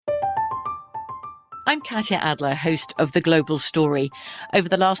I'm Katya Adler, host of The Global Story. Over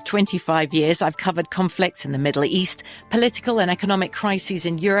the last 25 years, I've covered conflicts in the Middle East, political and economic crises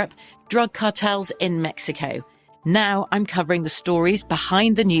in Europe, drug cartels in Mexico. Now I'm covering the stories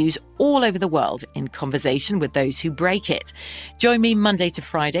behind the news all over the world in conversation with those who break it. Join me Monday to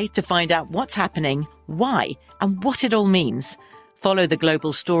Friday to find out what's happening, why, and what it all means. Follow The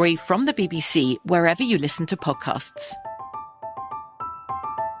Global Story from the BBC wherever you listen to podcasts.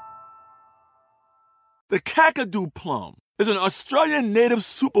 The Kakadu plum is an Australian native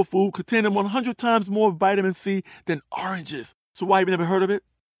superfood containing 100 times more vitamin C than oranges. So why have you never heard of it?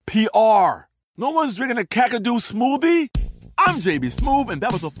 PR. No one's drinking a Kakadu smoothie? I'm JB Smoove, and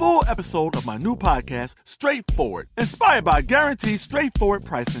that was a full episode of my new podcast, Straightforward, inspired by guaranteed straightforward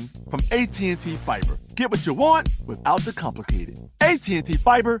pricing from AT&T Fiber. Get what you want without the complicated. AT&T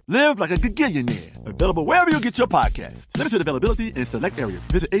Fiber, live like a gigillionaire. Available wherever you get your podcasts. Limited availability in select areas.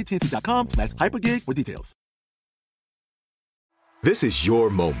 Visit AT&T.com/hypergig for details. This is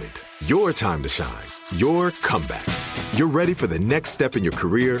your moment, your time to shine, your comeback. You're ready for the next step in your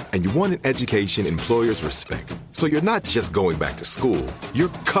career, and you want an education employers respect. So you're not just going back to school, you're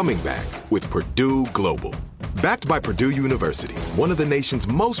coming back with Purdue Global. Backed by Purdue University, one of the nation's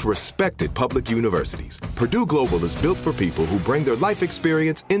most respected public universities, Purdue Global is built for people who bring their life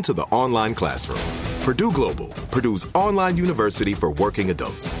experience into the online classroom. Purdue Global, Purdue's online university for working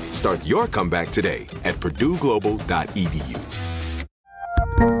adults. Start your comeback today at purdueglobal.edu.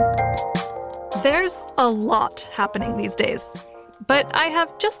 There's a lot happening these days, but I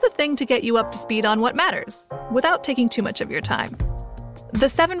have just the thing to get you up to speed on what matters without taking too much of your time. The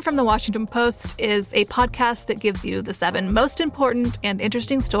 7 from the Washington Post is a podcast that gives you the 7 most important and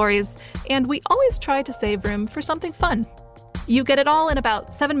interesting stories, and we always try to save room for something fun. You get it all in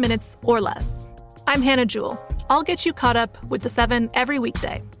about 7 minutes or less. I'm Hannah Jewell. I'll get you caught up with the 7 every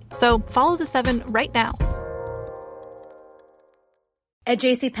weekday. So follow the 7 right now. At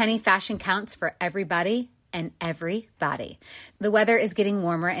JCPenney, fashion counts for everybody and every body. The weather is getting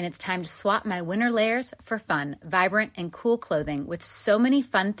warmer, and it's time to swap my winter layers for fun, vibrant, and cool clothing. With so many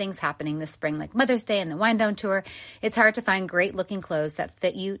fun things happening this spring, like Mother's Day and the Wind Down Tour, it's hard to find great-looking clothes that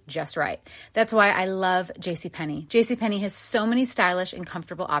fit you just right. That's why I love JCPenney. JCPenney has so many stylish and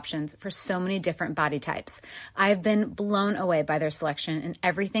comfortable options for so many different body types. I've been blown away by their selection, and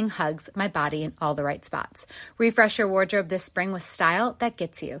everything hugs my body in all the right spots. Refresh your wardrobe this spring with style that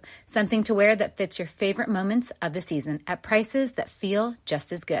gets you. Something to wear that fits your favorite moments of the season at prices that feel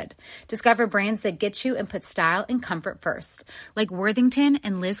just as good. Discover brands that get you and put style and comfort first, like Worthington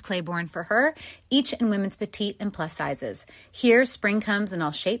and Liz Claiborne for her, each in women's petite and plus sizes. Here, spring comes in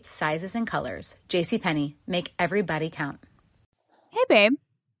all shapes, sizes, and colors. JCPenney, make everybody count. Hey, babe.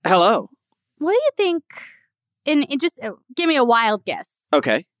 Hello. What do you think, and just give me a wild guess.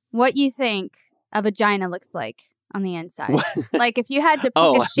 Okay. What you think a vagina looks like on the inside. Like if you had to pick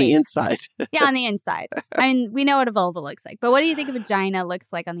a shape. On the inside. Yeah, on the inside. I mean, we know what a vulva looks like, but what do you think a vagina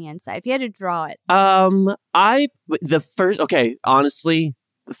looks like on the inside? If you had to draw it. Honestly, the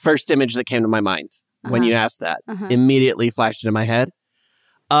first image that came to my mind when you asked that immediately flashed into my head.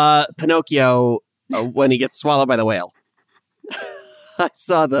 Pinocchio when he gets swallowed by the whale. I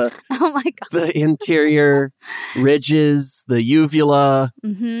saw the interior ridges, the uvula,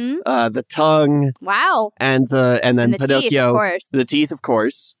 the tongue. Wow. And then Pinocchio, teeth, of course. The teeth, of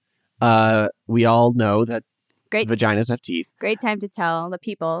course. We all know that vaginas have teeth. Great time to tell the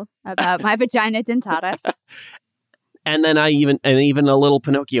people about my vagina dentata. And then even a little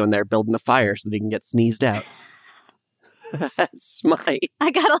Pinocchio in there building a fire so that he can get sneezed out. That's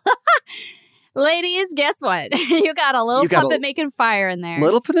I got a ladies, guess what? You got a little puppet making fire in there.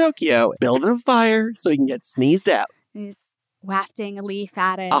 Little Pinocchio building a fire so he can get sneezed out. He's wafting a leaf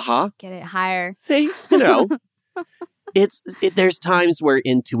at it. Get it higher. See, there's times where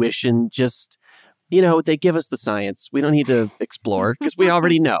intuition just, they give us the science. We don't need to explore because we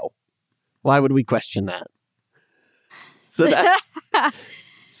already know. Why would we question that? So that's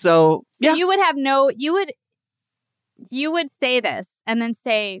so yeah. You would have you would say this and then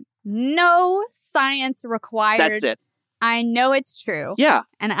say, no science required. That's it. I know it's true. Yeah.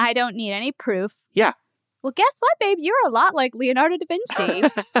 And I don't need any proof. Yeah. Well, guess what, babe? You're a lot like Leonardo da Vinci.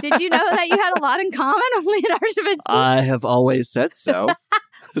 Did you know that you had a lot in common with Leonardo da Vinci? I have always said so.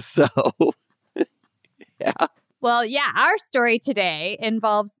 So, yeah. Well, yeah, our story today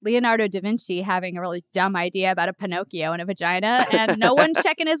involves Leonardo da Vinci having a really dumb idea about a Pinocchio and a vagina, and no one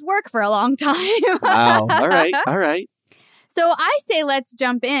checking his work for a long time. Wow. All right. So I say let's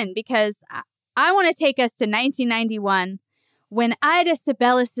jump in because I want to take us to 1991 when Ida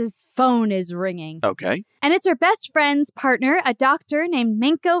Sibelius's phone is ringing. Okay. And it's her best friend's partner, a doctor named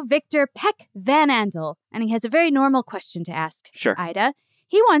Minko Victor Peck Van Andel. And he has a very normal question to ask Sure. Ida.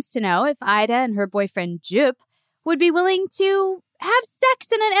 He wants to know if Ida and her boyfriend Jup would be willing to have sex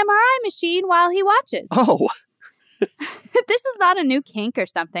in an MRI machine while he watches. Oh. This is not a new kink or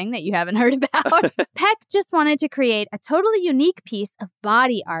something that you haven't heard about. Peck just wanted to create a totally unique piece of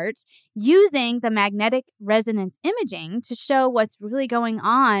body art using the magnetic resonance imaging to show what's really going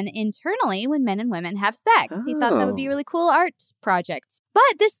on internally when men and women have sex. He thought that would be a really cool art project.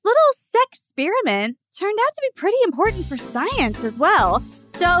 But this little sex experiment turned out to be pretty important for science as well.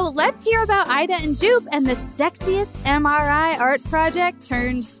 So let's hear about Ida and Jup and the sexiest MRI art project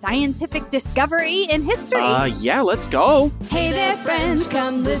turned scientific discovery in history. Yeah, let's go. Hey there, friends,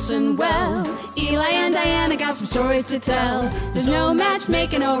 come listen well. Eli and Diana got some stories to tell. There's no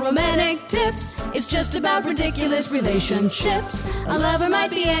matchmaking or romantic tips. It's just about ridiculous relationships. A lover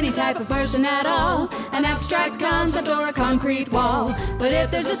might be any type of person at all, an abstract concept or a concrete wall. But if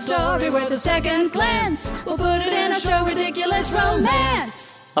there's a story worth a second glance, we'll put it in our show, Ridiculous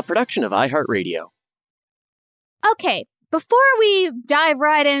Romance. A production of iHeartRadio. Okay, before we dive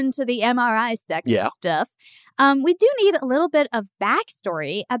right into the MRI sex stuff, we do need a little bit of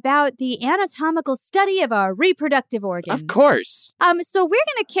backstory about the anatomical study of our reproductive organs. Of course. So we're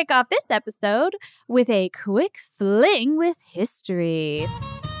going to kick off this episode with a quick fling with history.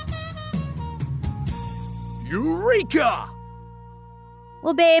 Eureka!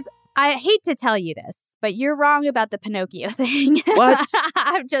 Well, babe, I hate to tell you this, but you're wrong about the Pinocchio thing. What?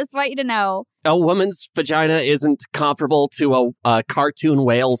 I just want you to know. A woman's vagina isn't comparable to a cartoon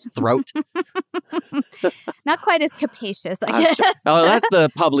whale's throat. Not quite as capacious, I guess. Sure. Oh, that's the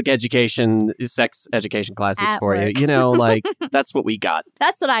public education, sex education classes At for work. you. You know, like, that's what we got.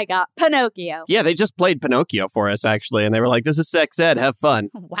 That's what I got. Pinocchio. Yeah, they just played Pinocchio for us, actually, and they were like, this is sex ed, have fun.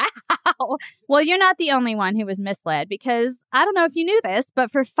 Wow. Well, you're not the only one who was misled, because I don't know if you knew this,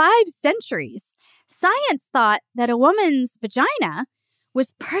 but for 5 centuries, science thought that a woman's vagina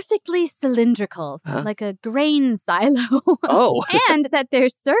was perfectly cylindrical, like a grain silo. Oh. And that their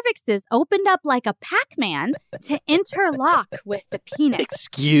cervixes opened up like a Pac-Man to interlock with the penis.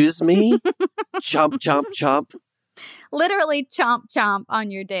 Excuse me? Chomp, chomp, chomp. Literally chomp, chomp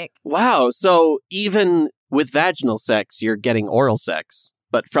on your dick. Wow, so even with vaginal sex, you're getting oral sex,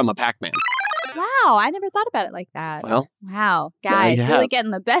 but from a Pac-Man. Wow, I never thought about it like that. Well. Wow, now guys, you really have.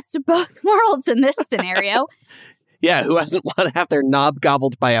 getting the best of both worlds in this scenario. Yeah, who doesn't want to have their knob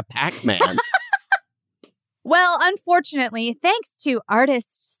gobbled by a Pac-Man? Well, unfortunately, thanks to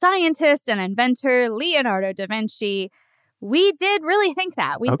artist, scientist, and inventor Leonardo da Vinci, we did really think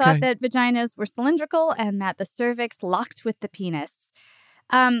that. We thought that vaginas were cylindrical and that the cervix locked with the penis.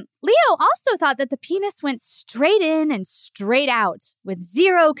 Leo also thought that the penis went straight in and straight out with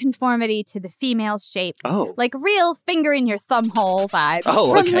zero conformity to the female shape. Oh. Like real finger in your thumb hole vibes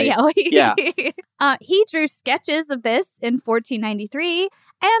Oh, from okay. Leo. Yeah. He drew sketches of this in 1493,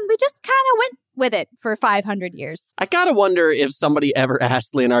 and we just kind of went with it for 500 years. I gotta wonder if somebody ever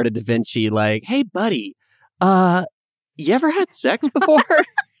asked Leonardo da Vinci, like, hey, buddy, you ever had sex before?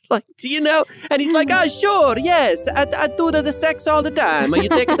 Like, do you know? And he's like, sure, yes, I do the sex all the time. You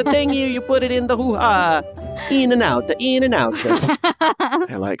take the thing here, you put it in the hoo-ha, in and out, in and out.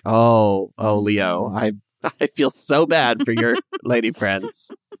 They're like, oh, Leo, I feel so bad for your lady friends.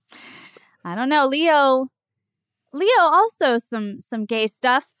 I don't know, Leo also some gay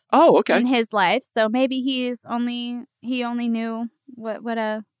stuff. Oh, okay. In his life, so maybe he only knew what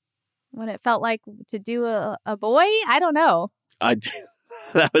it felt like to do a boy. I don't know.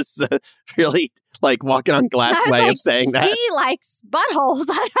 That was really like walking on glass way of saying that. He likes buttholes.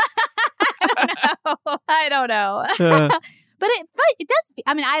 I don't know. But it does.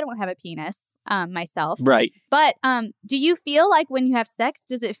 I mean, I don't have a penis myself, right? But do you feel like when you have sex,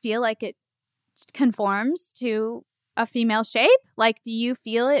 does it feel like it conforms to a female shape? Like, do you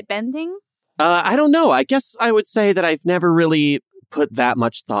feel it bending? I don't know. I guess I would say that I've never really put that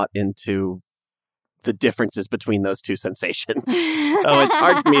much thought into the differences between those two sensations. So it's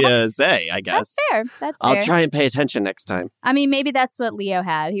hard for me to say, I guess. That's fair. I'll try and pay attention next time. I mean, maybe that's what Leo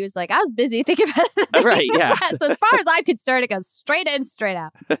had. He was like, I was busy thinking about it. Right, yeah. So as far as I'm concerned, it goes straight in, straight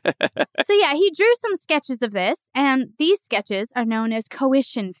out. So yeah, he drew some sketches of this, and these sketches are known as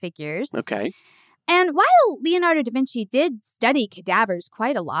coition figures. Okay. And while Leonardo da Vinci did study cadavers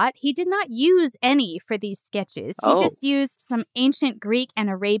quite a lot, he did not use any for these sketches. He just used some ancient Greek and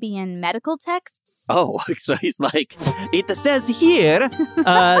Arabian medical texts. Oh, so he's like, it says here,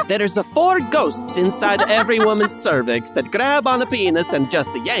 there's 4 ghosts inside every woman's cervix that grab on a penis and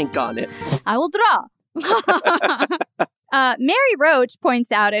just yank on it. I will draw. Mary Roach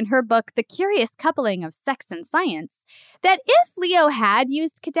points out in her book, The Curious Coupling of Sex and Science, that if Leo had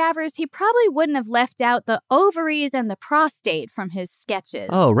used cadavers, he probably wouldn't have left out the ovaries and the prostate from his sketches.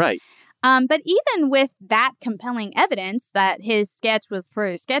 Oh, right. But even with that compelling evidence that his sketch was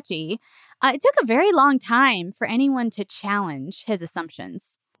pretty sketchy, it took a very long time for anyone to challenge his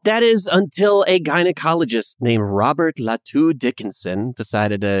assumptions. That is until a gynecologist named Robert Latu Dickinson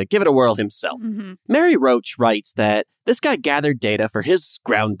decided to give it a whirl himself. Mm-hmm. Mary Roach writes that this guy gathered data for his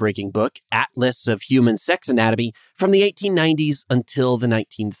groundbreaking book, Atlas of Human Sex Anatomy, from the 1890s until the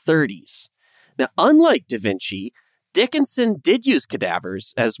 1930s. Now, unlike Da Vinci, Dickinson did use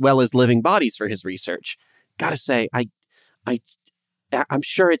cadavers as well as living bodies for his research. Gotta say, I'm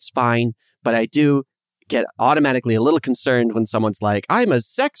sure it's fine, but I do get automatically a little concerned when someone's like, I'm a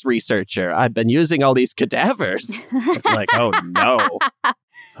sex researcher. I've been using all these cadavers. Like, oh no.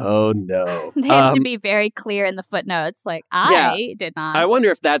 Oh no. They have to be very clear in the footnotes. Like, I did not. I wonder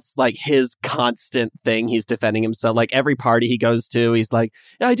if that's like his constant thing. He's defending himself. Like every party he goes to, he's like,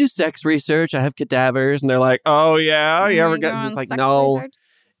 yeah, I do sex research. I have cadavers. And they're like, oh yeah. You ever got just like, no, research?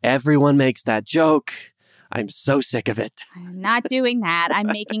 Everyone makes that joke. I'm so sick of it. I'm not doing that. I'm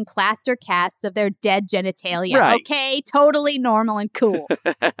making plaster casts of their dead genitalia. Right. Okay, totally normal and cool.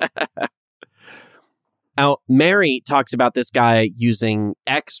 Now, Mary talks about this guy using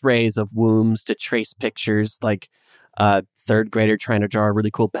X-rays of wombs to trace pictures, like a third grader trying to draw a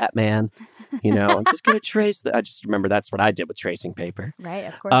really cool Batman. You know, I'm just going to trace that. I just remember that's what I did with tracing paper. Right,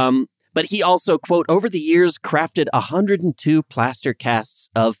 of course. But he also, quote, over the years crafted 102 plaster casts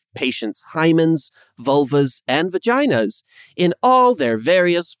of patients' hymens, vulvas, and vaginas in all their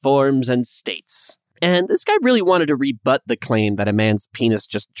various forms and states. And this guy really wanted to rebut the claim that a man's penis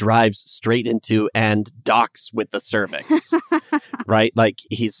just drives straight into and docks with the cervix, right? Like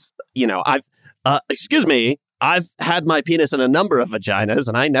he's, you know, I've had my penis in a number of vaginas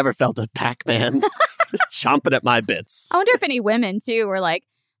and I never felt a Pac-Man chomping at my bits. I wonder if any women, too, were like,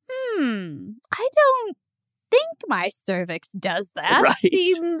 I don't think my cervix does that. Right.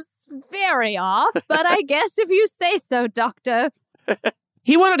 Seems very off, but I guess if you say so, doctor.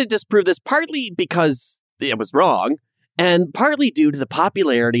 He wanted to disprove this partly because it was wrong, and partly due to the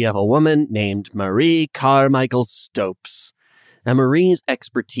popularity of a woman named Marie Carmichael Stopes. Now, Marie's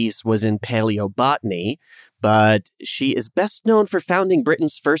expertise was in paleobotany, but she is best known for founding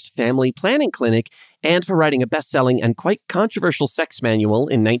Britain's first family planning clinic and for writing a best-selling and quite controversial sex manual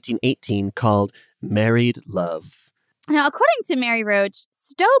in 1918 called Married Love. Now, according to Mary Roach,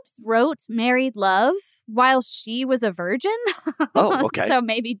 Stopes wrote Married Love while she was a virgin. Oh, okay. So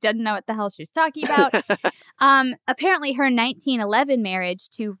maybe didn't know what the hell she was talking about. Apparently, her 1911 marriage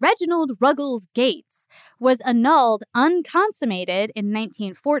to Reginald Ruggles Gates was annulled, unconsummated in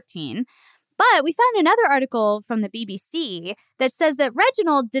 1914. But we found another article from the BBC that says that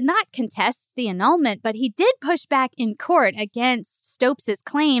Reginald did not contest the annulment, but he did push back in court against Stopes'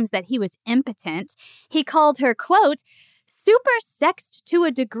 claims that he was impotent. He called her, quote, super-sexed to a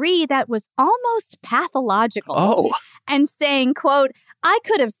degree that was almost pathological. Oh. And saying, quote, I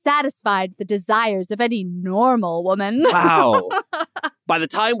could have satisfied the desires of any normal woman. Wow. By the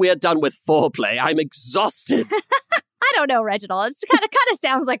time we are done with foreplay, I'm exhausted. I don't know, Reginald. It kind of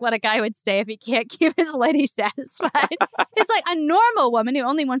sounds like what a guy would say if he can't keep his lady satisfied. It's like a normal woman who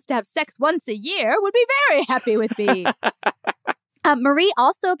only wants to have sex once a year would be very happy with me. Marie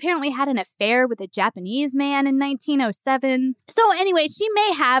also apparently had an affair with a Japanese man in 1907. So anyway, she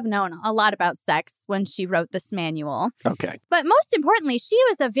may have known a lot about sex when she wrote this manual. Okay. But most importantly, she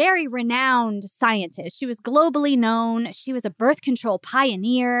was a very renowned scientist. She was globally known. She was a birth control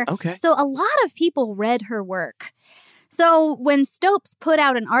pioneer. Okay. So a lot of people read her work. So when Stopes put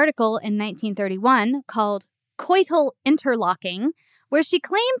out an article in 1931 called Coital Interlocking, where she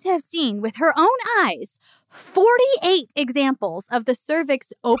claimed to have seen with her own eyes 48 examples of the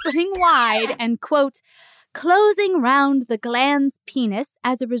cervix opening wide and, quote, closing round the glans penis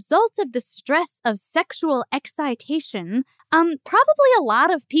as a result of the stress of sexual excitation, probably a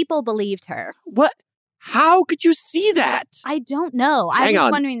lot of people believed her. What? How could you see that? I don't know. I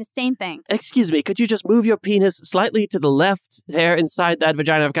was wondering the same thing. Excuse me, could you just move your penis slightly to the left there inside that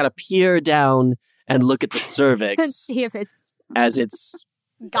vagina? I've got to peer down and look at the cervix. See if it's as it's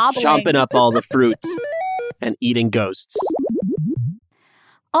gobbling. chomping up all the fruits and eating ghosts.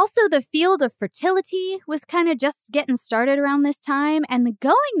 Also, the field of fertility was kind of just getting started around this time, and the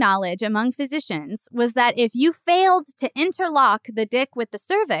going knowledge among physicians was that if you failed to interlock the dick with the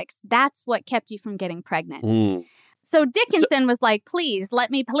cervix, that's what kept you from getting pregnant. So Dickinson was like,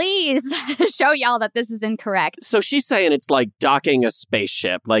 let me show y'all that this is incorrect. So she's saying it's like docking a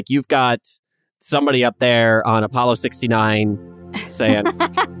spaceship. Like you've got somebody up there on Apollo 69 saying,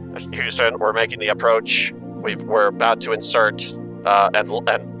 Houston, we're making the approach. We're about to insert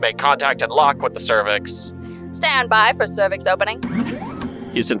and make contact and lock with the cervix. Stand by for cervix opening.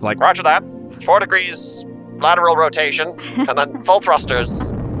 Houston's like, roger that. 4 degrees lateral rotation, and then full thrusters.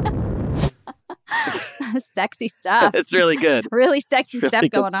 Sexy stuff. It's really good. Really sexy Really stuff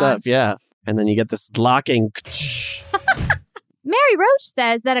good going stuff, on. yeah. And then you get this locking. Mary Roach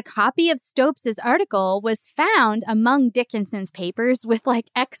says that a copy of Stopes' article was found among Dickinson's papers with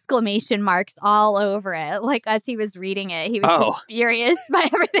like exclamation marks all over it. Like as he was reading it, he was just furious by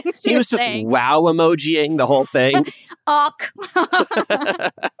everything she was saying. He was just wow emojiing the whole thing. Awk.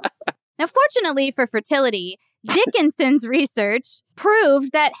 Now, fortunately for fertility, Dickinson's research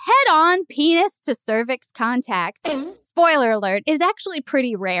proved that head-on penis to cervix contact, spoiler alert, is actually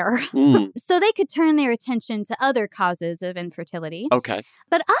pretty rare. So they could turn their attention to other causes of infertility. Okay.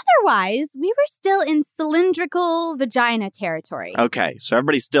 But otherwise, we were still in cylindrical vagina territory. Okay, so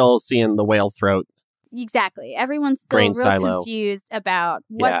everybody's still seeing the whale throat. Exactly. Everyone's still Brain real silo. confused about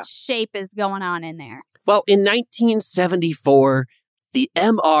what shape is going on in there. Well, in 1974, the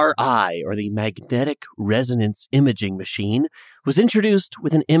MRI, or the magnetic resonance imaging machine, was introduced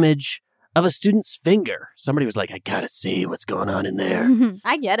with an image of a student's finger. Somebody was like, I gotta see what's going on in there.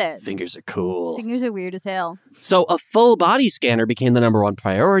 I get it. Fingers are cool. Fingers are weird as hell. So a full body scanner became the #1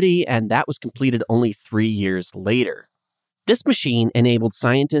 priority, and that was completed only 3 years later. This machine enabled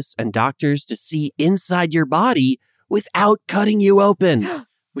scientists and doctors to see inside your body without cutting you open,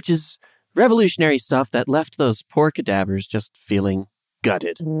 which is revolutionary stuff that left those poor cadavers just feeling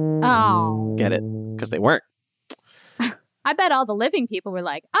gutted. Oh. Get it? Because they weren't. I bet all the living people were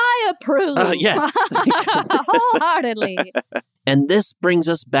like, I approve. Yes. Wholeheartedly. And this brings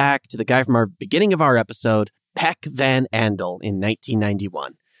us back to the guy from our beginning of our episode, Peck van Andel, in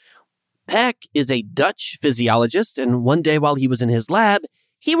 1991. Peck is a Dutch physiologist, and one day while he was in his lab,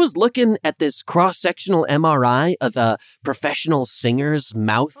 he was looking at this cross-sectional MRI of a professional singer's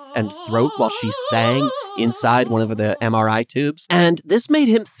mouth and throat while she sang inside one of the MRI tubes. And this made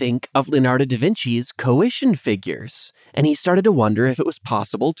him think of Leonardo da Vinci's Coition figures. And he started to wonder if it was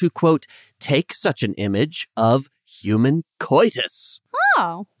possible to, quote, take such an image of human coitus.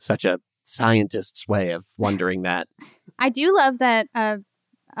 Oh. Such a scientist's way of wondering that. I do love that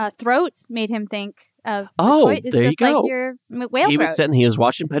throat made him think of it's there you just go. like your whale He throat. was sitting, he was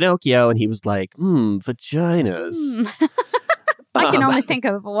watching Pinocchio, and he was like, vaginas. I can only think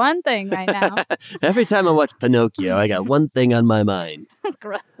of one thing right now. Every time I watch Pinocchio, I got one thing on my mind.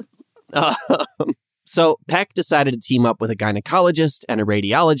 Gross. So Peck decided to team up with a gynecologist and a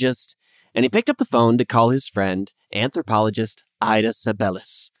radiologist, and he picked up the phone to call his friend, anthropologist Ida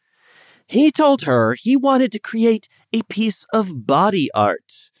Sabellis. He told her he wanted to create a piece of body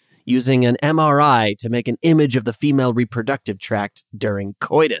art using an MRI to make an image of the female reproductive tract during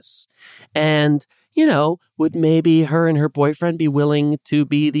coitus. And, would maybe her and her boyfriend be willing to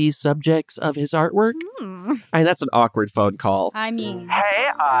be the subjects of his artwork? I mean, that's an awkward phone call. I mean... Hey,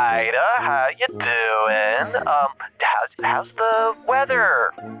 Ida, how you doing? How's the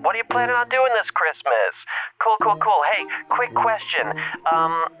weather? What are you planning on doing this Christmas? Cool. Hey, quick question.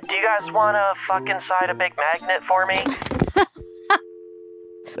 Do you guys want to fuck inside a big magnet for me?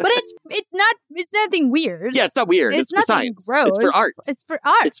 But it's nothing weird. Yeah, it's not weird. It's for science. Gross. It's for art. It's for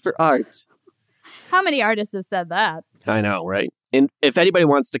art. It's for art. How many artists have said that? I know, right? And if anybody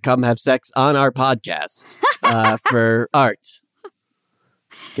wants to come have sex on our podcast for art,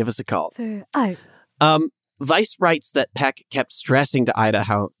 give us a call. For art. Vice writes that Peck kept stressing to Ida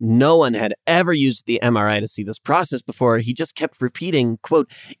how no one had ever used the MRI to see this process before. He just kept repeating,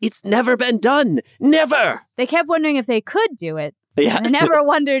 quote, it's never been done. Never. They kept wondering if they could do it. Yeah. And I never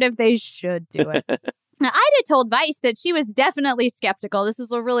wondered if they should do it. Now, Ida told Vice that she was definitely skeptical. This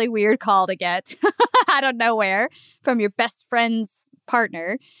is a really weird call to get out of nowhere from your best friend's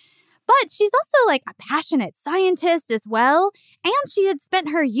partner. But she's also like a passionate scientist as well. And she had spent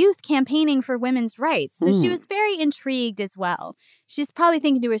her youth campaigning for women's rights. So she was very intrigued as well. She's probably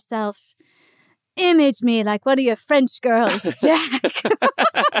thinking to herself, image me like one of your French girls, Jack.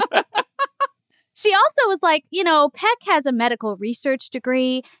 She also was like, Peck has a medical research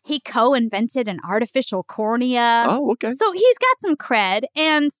degree. He co-invented an artificial cornea. Oh, okay. So he's got some cred.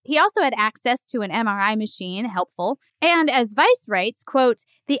 And he also had access to an MRI machine, helpful. And as Vice writes, quote,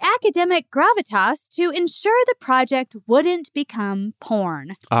 the academic gravitas to ensure the project wouldn't become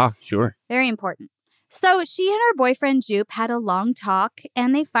porn. Ah, sure. Very important. So she and her boyfriend Jupe had a long talk,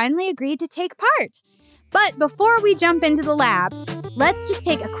 and they finally agreed to take part. But before we jump into the lab, let's just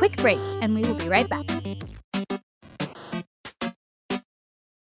take a quick break, and we will be right back.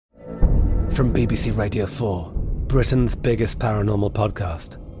 From BBC Radio 4, Britain's biggest paranormal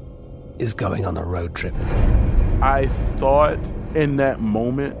podcast is going on a road trip. I thought in that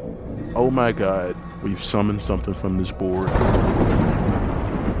moment, oh my God, we've summoned something from this board.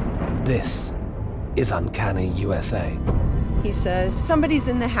 This is Uncanny USA. He says, somebody's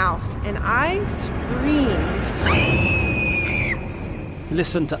in the house, and I screamed.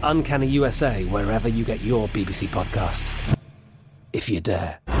 Listen to Uncanny USA wherever you get your BBC podcasts, if you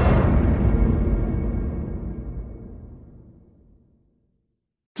dare.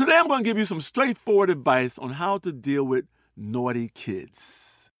 Today I'm going to give you some straightforward advice on how to deal with naughty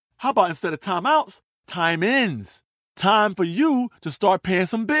kids. How about instead of timeouts, time-ins? Time for you to start paying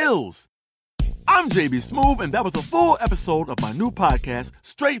some bills. I'm JB Smoove, and that was a full episode of my new podcast,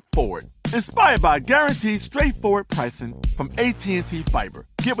 Straightforward, inspired by guaranteed straightforward pricing from AT&T Fiber.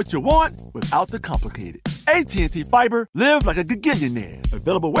 Get what you want without the complicated. AT&T Fiber, live like a gigillionaire.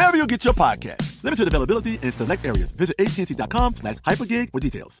 Available wherever you get your podcasts. Limited availability in select areas. Visit AT&T.com/hypergig for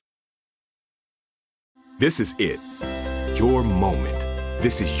details. This is it. Your moment.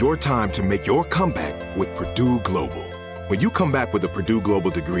 This is your time to make your comeback with Purdue Global. When you come back with a Purdue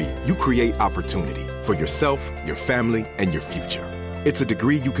Global degree, you create opportunity for yourself, your family, and your future. It's a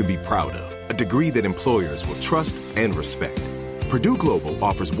degree you can be proud of, a degree that employers will trust and respect. Purdue Global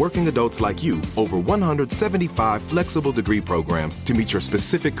offers working adults like you over 175 flexible degree programs to meet your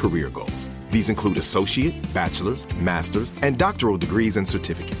specific career goals. These include associate, bachelor's, master's, and doctoral degrees and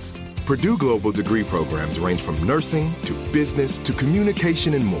certificates. Purdue Global degree programs range from nursing to business to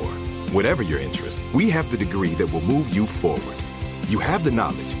communication and more. Whatever your interest, we have the degree that will move you forward. You have the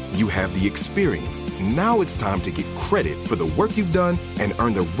knowledge, you have the experience. Now it's time to get credit for the work you've done and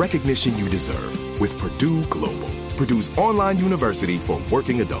earn the recognition you deserve with Purdue Global, Purdue's online university for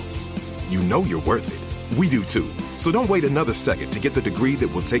working adults. You know you're worth it. We do too. So don't wait another second to get the degree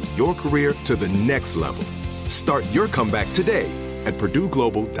that will take your career to the next level. Start your comeback today at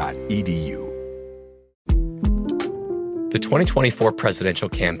purdueglobal.edu. The 2024 presidential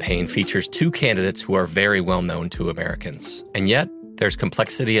campaign features two candidates who are very well known to Americans. And yet, there's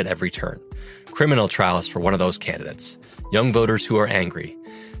complexity at every turn. Criminal trials for one of those candidates. Young voters who are angry.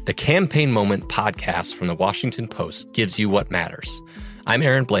 The Campaign Moment podcast from the Washington Post gives you what matters. I'm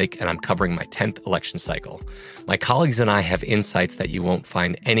Aaron Blake, and I'm covering my 10th election cycle. My colleagues and I have insights that you won't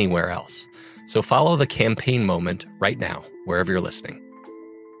find anywhere else. So follow The Campaign Moment right now, wherever you're listening.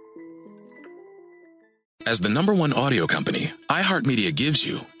 As the #1 audio company, iHeartMedia gives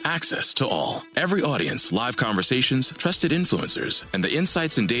you access to all. Every audience, live conversations, trusted influencers, and the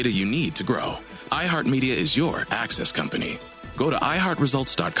insights and data you need to grow. iHeartMedia is your access company. Go to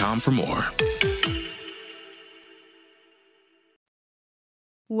iHeartResults.com for more.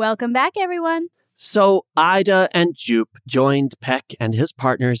 Welcome back, everyone. So Ida and Jupe joined Peck and his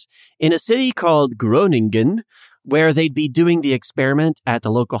partners in a city called Groningen, where they'd be doing the experiment at the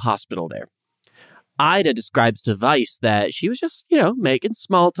local hospital there. Ida describes to Vice that she was just, making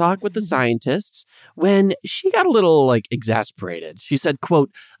small talk with the scientists when she got a little, exasperated. She said, quote,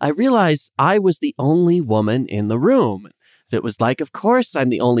 "I realized I was the only woman in the room." It was like, of course I'm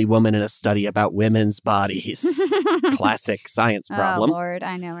the only woman in a study about women's bodies. Classic science problem. Oh, Lord,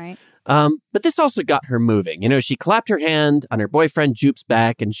 I know, right? But this also got her moving. She clapped her hand on her boyfriend Jupe's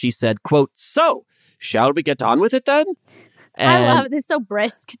back and she said, quote, "So, shall we get on with it then?" And I love this. So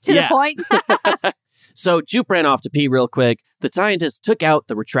brisk to the point. So Jupe ran off to pee real quick. The scientist took out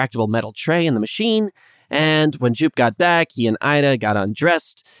the retractable metal tray in the machine. And when Jupe got back, he and Ida got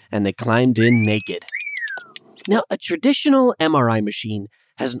undressed and they climbed in naked. Now, a traditional MRI machine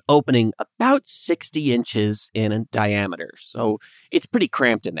has an opening about 60 inches in diameter. So it's pretty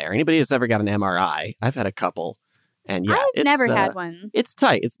cramped in there. Anybody who's ever got an MRI, I've had a couple. And yeah, I've never had one. It's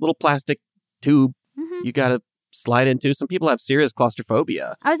tight. It's a little plastic tube. Mm-hmm. You got to slide into. Some people have serious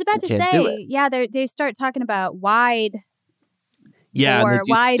claustrophobia. I was about to say, yeah, they start talking about wide and they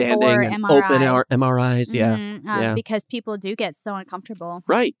do standing and open MRIs. Mm-hmm. Because people do get so uncomfortable.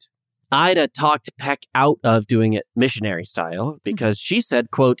 Right. Ida talked Peck out of doing it missionary style because she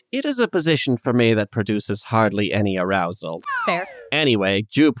said, quote, "It is a position for me that produces hardly any arousal." Fair. Anyway,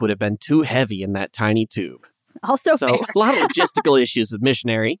 Jupe would have been too heavy in that tiny tube. Also fair. A lot of logistical issues with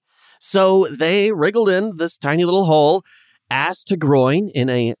missionary. So they wriggled in this tiny little hole, ass to groin in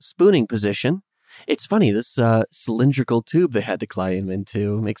a spooning position. It's funny, this cylindrical tube they had to climb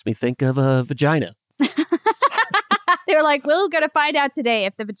into makes me think of a vagina. They were like, we're going to find out today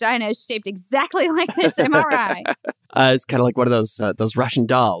if the vagina is shaped exactly like this MRI. It's kind of like one of those Russian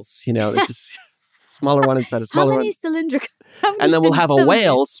dolls, they're just smaller one inside a smaller one. How many cylindrical? And then we'll have a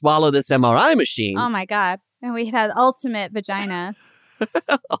whale swallow this MRI machine. Oh my God. And we have ultimate vagina.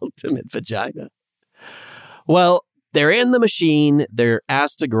 Ultimate vagina. Well, they're in the machine. They're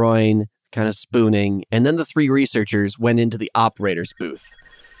ass to groin, kind of spooning. And then the three researchers went into the operator's booth.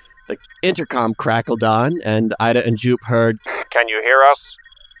 The intercom crackled on, and Ida and Jupe heard, "Can you hear us?"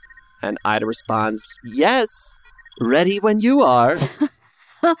 And Ida responds, "Yes, ready when you are."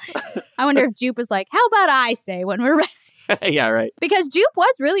 I wonder if Jupe was like, how about I say when we're ready? Yeah, right. Because Jupe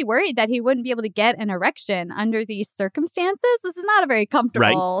was really worried that he wouldn't be able to get an erection under these circumstances. This is not a very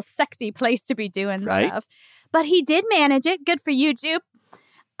comfortable, sexy place to be doing stuff. But he did manage it. Good for you, Jupe.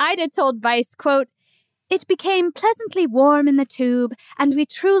 Ida told Vice, quote, "It became pleasantly warm in the tube, and we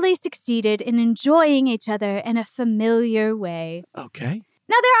truly succeeded in enjoying each other in a familiar way." Okay.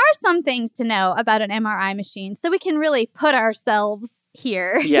 Now, there are some things to know about an MRI machine, so we can really put ourselves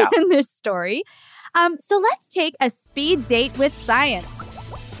here in this story. So let's take a speed date with science.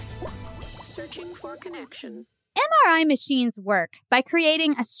 Searching for connection. MRI machines work by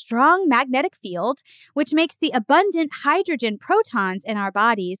creating a strong magnetic field, which makes the abundant hydrogen protons in our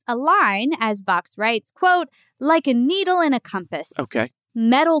bodies align, as Vox writes, quote, "like a needle in a compass." Okay.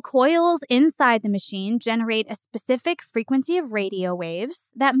 Metal coils inside the machine generate a specific frequency of radio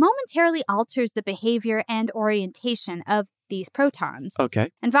waves that momentarily alters the behavior and orientation of these protons.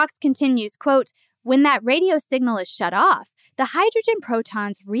 Okay. And Vox continues, quote, "When that radio signal is shut off, the hydrogen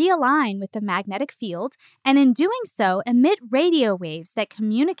protons realign with the magnetic field and in doing so emit radio waves that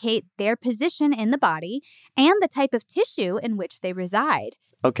communicate their position in the body and the type of tissue in which they reside."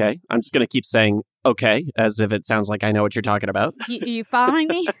 Okay. I'm just going to keep saying okay, as if it sounds like I know what you're talking about. You following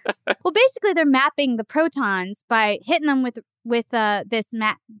me? Well, basically, they're mapping the protons by hitting them with this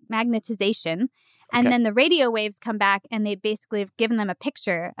magnetization. And then the radio waves come back and they basically have given them a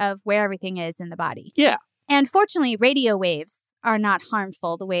picture of where everything is in the body. Yeah. And fortunately, radio waves are not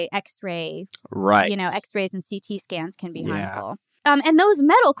harmful the way X-ray, X-rays and CT scans can be harmful. And those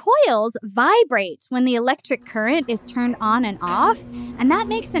metal coils vibrate when the electric current is turned on and off, and that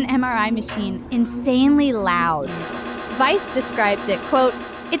makes an MRI machine insanely loud. Vice describes it, quote,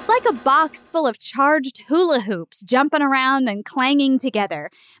 "It's like a box full of charged hula hoops jumping around and clanging together,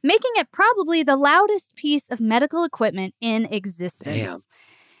 making it probably the loudest piece of medical equipment in existence." Damn.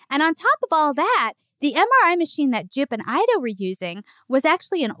 And on top of all that, the MRI machine that Jupe and Ida were using was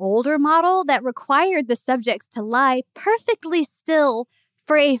actually an older model that required the subjects to lie perfectly still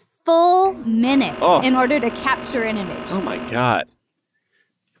for a full minute in order to capture an image. Oh my God.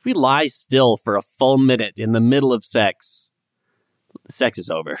 If we lie still for a full minute in the middle of sex, sex is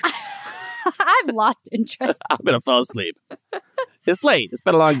over. I've lost interest. I'm going to fall asleep. It's late. It's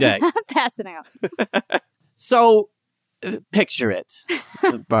been a long day. I'm passing out. So, picture it.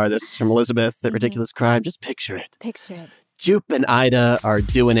 Borrow this from Elizabeth, The Ridiculous Crime. Just picture it. Picture it. Jupe and Ida are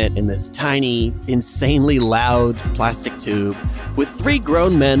doing it in this tiny, insanely loud plastic tube with three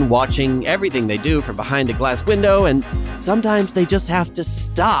grown men watching everything they do from behind a glass window, and sometimes they just have to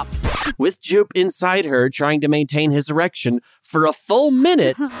stop with Jupe inside her trying to maintain his erection for a full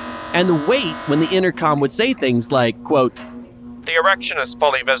minute and wait when the intercom would say things like, quote, "The erection is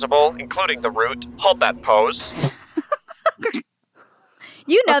fully visible, including the root. Hold that pose."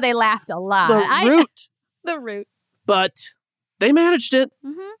 You know they laughed a lot. The root. The root. But they managed it.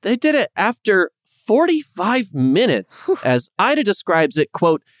 Mm-hmm. They did it after 45 minutes. As Ida describes it,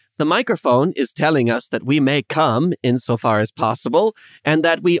 quote, "The microphone is telling us that we may come insofar as possible and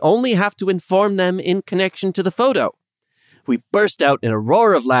that we only have to inform them in connection to the photo. We burst out in a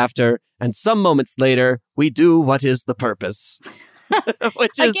roar of laughter, and some moments later, we do what is the purpose."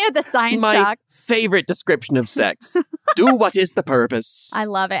 Which is the science my doc. favorite description of sex. Do what is the purpose. I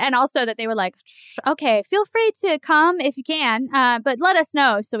love it. And also that they were like, okay, feel free to come if you can, but let us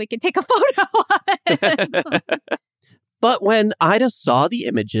know so we can take a photo of it. But when Ida saw the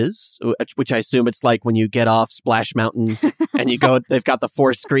images, which I assume it's like when you get off Splash Mountain and you go, they've got the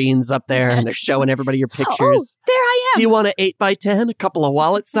 4 screens up there and they're showing everybody your pictures. Oh, there I am. Do you want an 8x10, a couple of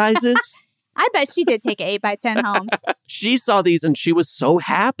wallet sizes? I bet she did take an 8x10 home. She saw these and she was so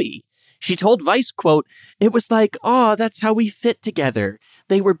happy. She told Vice, quote, "It was like, oh, that's how we fit together.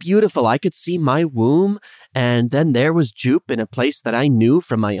 They were beautiful. I could see my womb. And then there was Jupe in a place that I knew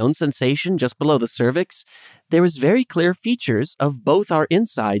from my own sensation just below the cervix. There was very clear features of both our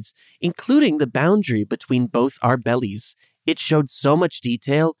insides, including the boundary between both our bellies. It showed so much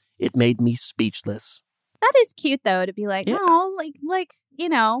detail, it made me speechless." That is cute, though, to be like, no, like, you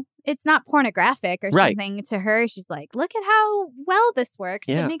know, it's not pornographic or something to her. She's like, look at how well this works.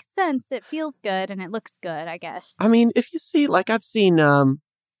 Yeah. It makes sense. It feels good and it looks good, I guess. I mean, if you see, like I've seen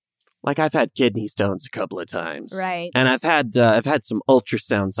Like, I've had kidney stones a couple of times. Right. And I've had some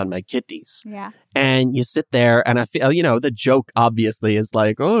ultrasounds on my kidneys. Yeah. And you sit there and I feel, the joke obviously is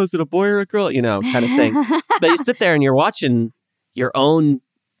like, oh, is it a boy or a girl? Kind of thing. But you sit there and you're watching your own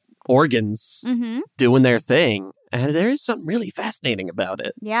organs doing their thing. And there is something really fascinating about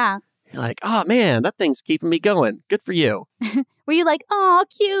it. Yeah. You're like, oh, man, that thing's keeping me going. Good for you. Were you like, oh,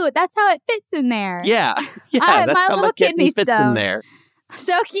 cute. That's how it fits in there. Yeah. Yeah, that's how my kidney fits in there.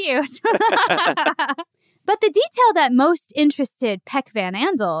 So cute. But the detail that most interested Peck Van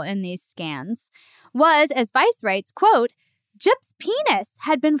Andel in these scans was, as Vice writes, quote, Jup's penis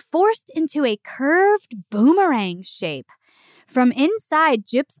had been forced into a curved boomerang shape. From inside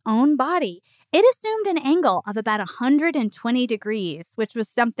Jup's own body, it assumed an angle of about 120 degrees, which was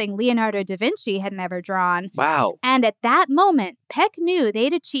something Leonardo da Vinci had never drawn. Wow. And at that moment, Peck knew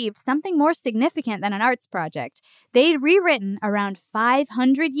they'd achieved something more significant than an arts project. They'd rewritten around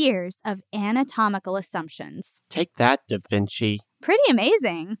 500 years of anatomical assumptions. Take that, Da Vinci. Pretty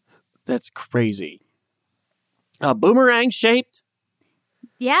amazing. That's crazy. A boomerang shaped?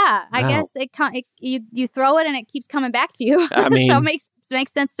 Yeah, I guess you throw it and it keeps coming back to you. I mean, so it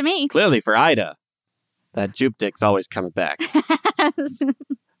makes sense to me. Clearly for Ida, that jupe dick's always coming back.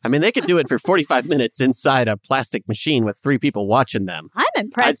 I mean, they could do it for 45 minutes inside a plastic machine with 3 people watching them. I'm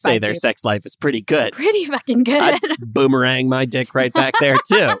impressed. I'd say their sex life is pretty good. Pretty fucking good. I'd boomerang my dick right back there,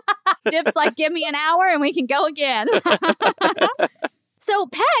 too. Jup's like, give me an hour and we can go again. So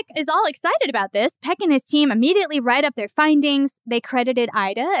Peck is all excited about this. Peck and his team immediately write up their findings. They credited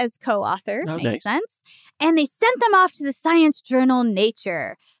Ida as co-author. Oh, Makes nice. sense. And they sent them off to the science journal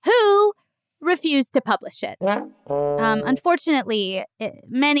Nature, who refused to publish it. Unfortunately,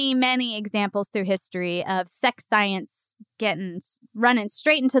 many examples through history of sex science running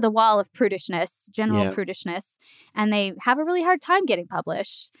straight into the wall of prudishness, general prudishness, and they have a really hard time getting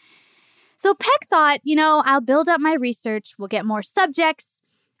published. So Peck thought, I'll build up my research. We'll get more subjects.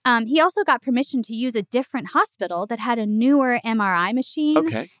 He also got permission to use a different hospital that had a newer MRI machine.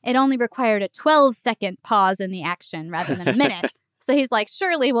 Okay. It only required a 12-second pause in the action rather than a minute. So he's like,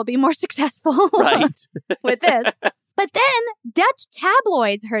 surely we'll be more successful with this. But then Dutch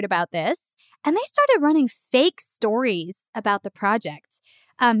tabloids heard about this, and they started running fake stories about the project.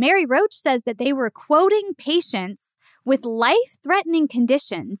 Mary Roach says that they were quoting patients with life-threatening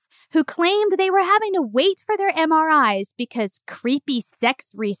conditions who claimed they were having to wait for their MRIs because creepy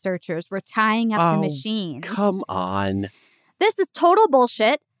sex researchers were tying up the machines. Come on. This was total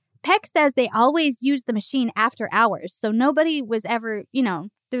bullshit. Peck says they always used the machine after hours, so nobody was ever, there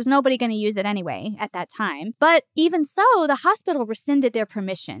was nobody going to use it anyway at that time. But even so, the hospital rescinded their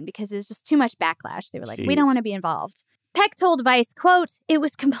permission because it was just too much backlash. They were like, we don't want to be involved. Peck told Vice, quote, it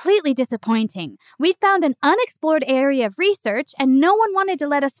was completely disappointing. We found an unexplored area of research and no one wanted to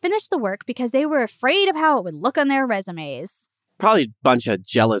let us finish the work because they were afraid of how it would look on their resumes. Probably a bunch of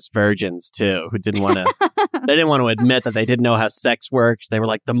jealous virgins, too, who didn't want to, they didn't want to admit that they didn't know how sex works. They were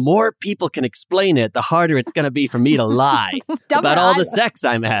like, the more people can explain it, the harder it's going to be for me to lie about all the sex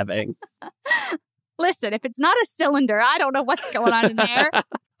I'm having. Listen, if it's not a cylinder, I don't know what's going on in there.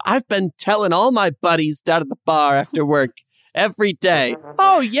 I've been telling all my buddies down at the bar after work every day,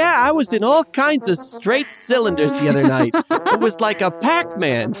 oh yeah, I was in all kinds of straight cylinders the other night. It was like a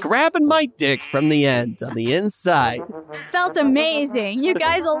Pac-Man grabbing my dick from the end on the inside. Felt amazing. You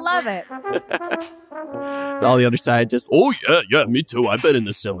guys will love it. All the other side just, oh yeah, me too. I've been in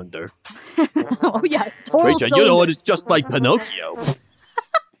the cylinder. Oh yeah, Great, you know what? It's just like Pinocchio.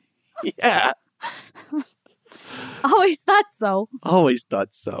 Yeah. Always thought so. Always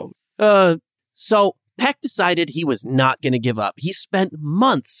thought so. So Peck decided he was not going to give up. He spent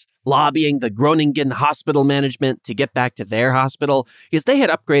months lobbying the Groningen hospital management to get back to their hospital because they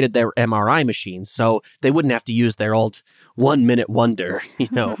had upgraded their MRI machine so they wouldn't have to use their old 1-minute wonder,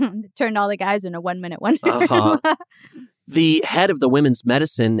 Turned all the guys into 1-minute wonder. The head of the women's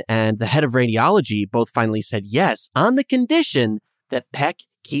medicine and the head of radiology both finally said yes, on the condition that Peck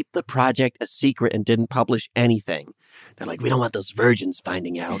keep the project a secret and didn't publish anything. They're like, we don't want those virgins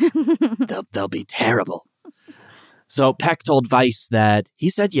finding out. They'll be terrible. So Peck told Vice that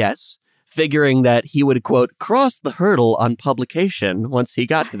he said yes, figuring that he would, quote, cross the hurdle on publication once he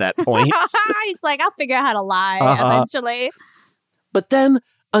got to that point. He's like, I'll figure out how to lie eventually. But then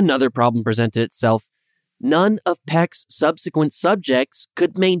another problem presented itself. None of Peck's subsequent subjects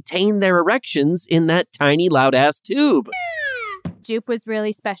could maintain their erections in that tiny loud-ass tube. Jupe was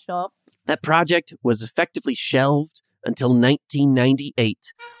really special. That project was effectively shelved until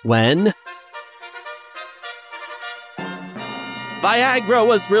 1998, when Viagra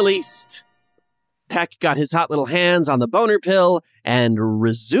was released. Peck got his hot little hands on the boner pill and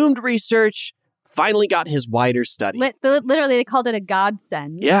resumed research, finally got his wider study. Literally, they called it a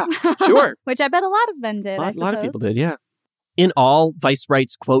godsend. Yeah, sure. Which I bet a lot of men did, A lot of people did, yeah. In all, Vice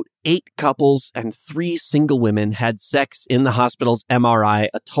writes, quote, 8 couples and 3 single women had sex in the hospital's MRI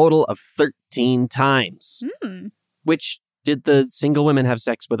a total of 13 times. Which, did the single women have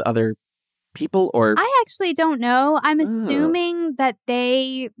sex with other people, or? I actually don't know. I'm assuming that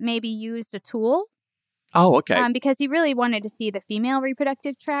they maybe used a tool. Oh, okay. Because he really wanted to see the female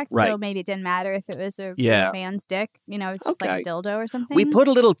reproductive tract, right. So maybe it didn't matter if it was a man's dick. You know, it's just like a dildo or something. We put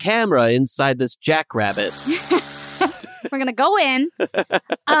a little camera inside this jackrabbit. We're going to go in.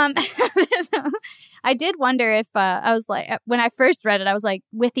 I did wonder if I was like, when I first read it, I was like,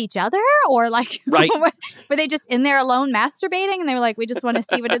 with each other? Or like, right. Were they just in there alone masturbating? And they were like, we just want to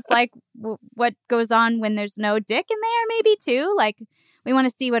see what it's like, what goes on when there's no dick in there, maybe too. Like, we want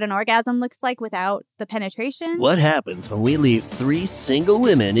to see what an orgasm looks like without the penetration. What happens when we leave 3 single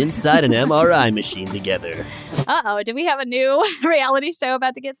women inside an MRI machine together? Uh-oh, do we have a new reality show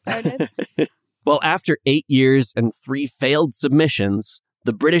about to get started? Well, after 8 years and 3 failed submissions,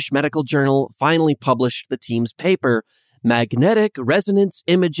 the British Medical Journal finally published the team's paper, Magnetic Resonance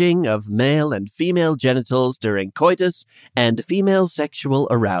Imaging of Male and Female Genitals During Coitus and Female Sexual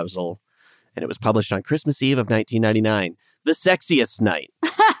Arousal. And it was published on Christmas Eve of 1999, the sexiest night.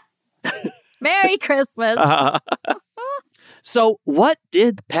 Merry Christmas. So what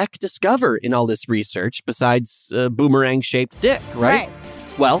did Peck discover in all this research besides a boomerang-shaped dick, right?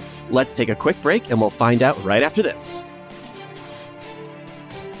 Well, let's take a quick break and we'll find out right after this.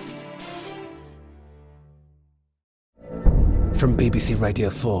 From BBC Radio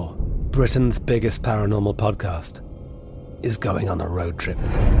 4, Britain's biggest paranormal podcast is going on a road trip.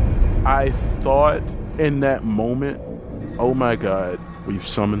 I thought in that moment, oh my God, we've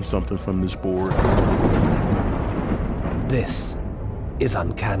summoned something from this board. This is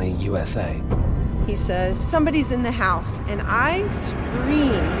Uncanny USA. He says, somebody's in the house, and I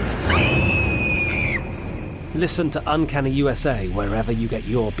screamed. Listen to Uncanny USA wherever you get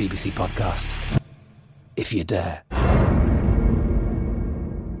your BBC podcasts, if you dare.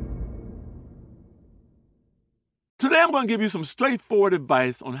 Today I'm going to give you some straightforward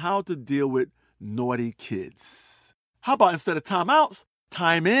advice on how to deal with naughty kids. How about instead of timeouts,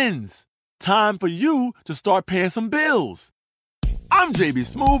 time-ins? Time for you to start paying some bills. I'm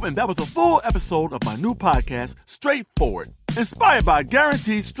JB Smoove, and that was a full episode of my new podcast, Straightforward, inspired by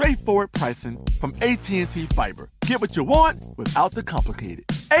guaranteed straightforward pricing from AT&T Fiber. Get what you want without the complicated.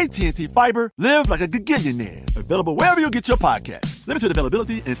 AT&T Fiber, live like a gigillionaire. Available wherever you get your podcasts. Limited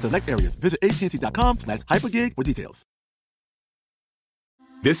availability in select areas. Visit AT&T.com/hypergig for details.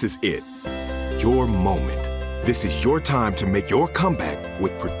 This is it. Your moment. This is your time to make your comeback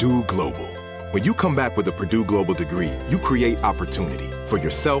with Purdue Global. When you come back with a Purdue Global degree, you create opportunity for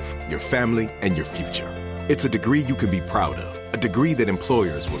yourself, your family, and your future. It's a degree you can be proud of, a degree that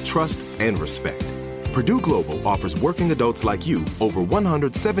employers will trust and respect. Purdue Global offers working adults like you over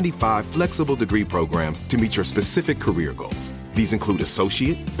 175 flexible degree programs to meet your specific career goals. These include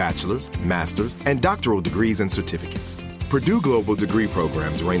associate, bachelor's, master's, and doctoral degrees and certificates. Purdue Global degree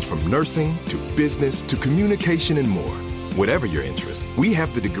programs range from nursing to business to communication and more. Whatever your interest, we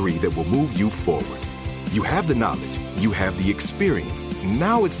have the degree that will move you forward. You have the knowledge, you have the experience.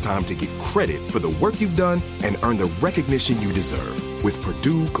 Now it's time to get credit for the work you've done and earn the recognition you deserve with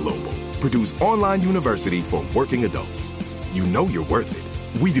Purdue Global, Purdue's online university for working adults. You know you're worth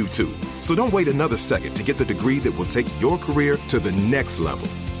it. We do too. So don't wait another second to get the degree that will take your career to the next level.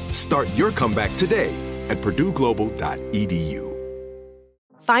 Start your comeback today at purdueglobal.edu.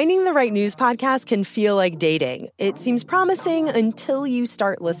 Finding the right news podcast can feel like dating. It seems promising until you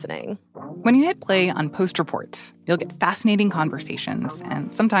start listening. When you hit play on Post Reports, you'll get fascinating conversations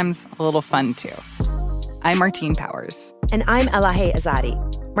and sometimes a little fun, too. I'm Martine Powers. And I'm Elahe Azadi.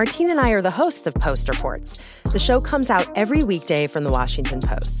 Martine and I are the hosts of Post Reports. The show comes out every weekday from the Washington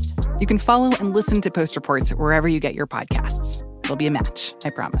Post. You can follow and listen to Post Reports wherever you get your podcasts. It'll be a match, I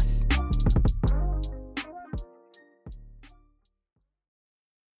promise.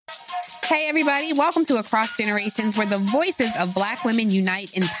 Hey, everybody. Welcome to Across Generations, where the voices of Black women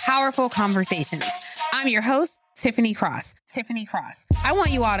unite in powerful conversations. I'm your host, Tiffany Cross. I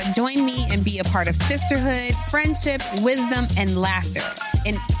want you all to join me and be a part of sisterhood, friendship, wisdom, and laughter.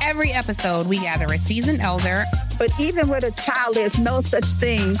 In every episode, we gather a seasoned elder. But even with a child, there's no such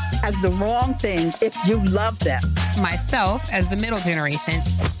thing as the wrong thing if you love them. Myself as the middle generation.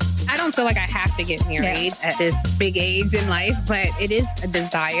 I don't feel like I have to get married at this big age in life, but it is a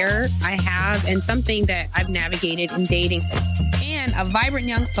desire I have and something that I've navigated in dating. And a vibrant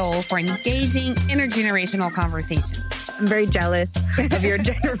young soul for engaging intergenerational conversations. I'm very jealous of your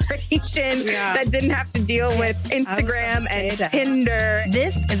generation that didn't have to deal with Instagram and Tinder.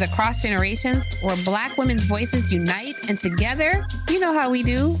 This is Across Generations, where Black women's voices unite, and together, you know how we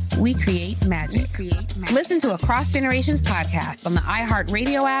do, we create magic. Listen to Across Generations podcast on the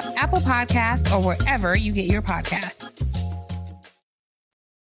iHeartRadio app, Apple Podcasts, or wherever you get your podcasts.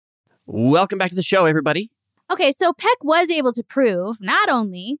 Welcome back to the show, everybody. Okay, so Peck was able to prove not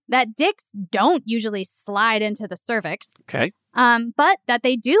only that dicks don't usually slide into the cervix, Okay. but that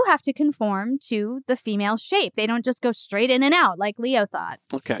they do have to conform to the female shape. They don't just go straight in and out like Leo thought.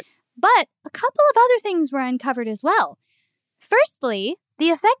 Okay. But a couple of other things were uncovered as well. Firstly, the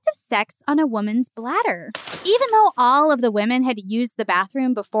effect of sex on a woman's bladder. Even though all of the women had used the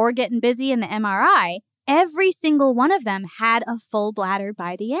bathroom before getting busy in the MRI, every single one of them had a full bladder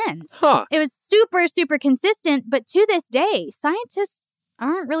by the end. Huh. It was super, super consistent, but to this day, scientists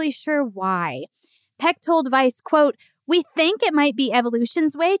aren't really sure why. Peck told Vice, quote, "We think it might be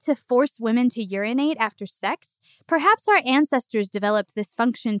evolution's way to force women to urinate after sex. Perhaps our ancestors developed this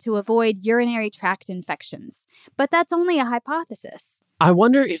function to avoid urinary tract infections. But that's only a hypothesis." I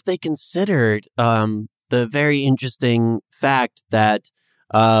wonder if they considered the very interesting fact that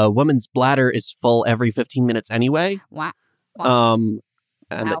a woman's bladder is full every 15 minutes anyway. Wow. And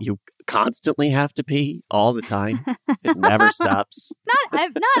that you constantly have to pee all the time. It never stops.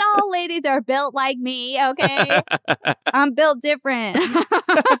 Not all ladies are built like me, okay? I'm built different.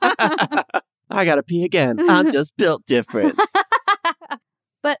 I gotta pee again. I'm just built different.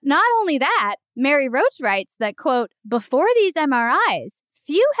 But not only that, Mary Roach writes that, quote, "Before these MRIs,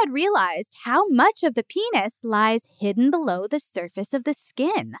 few had realized how much of the penis lies hidden below the surface of the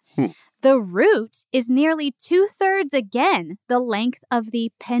skin. The root is nearly 2/3 again the length of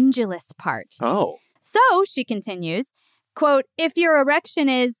the pendulous part." Oh. So, she continues, quote, "If your erection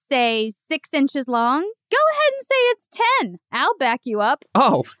is, say, 6 inches long, go ahead and say it's 10. I'll back you up."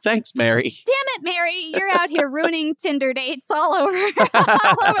 Oh, thanks, Mary. Damn it, Mary. You're out here ruining Tinder dates all over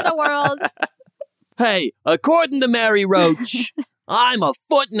the world. Hey, according to Mary Roach, I'm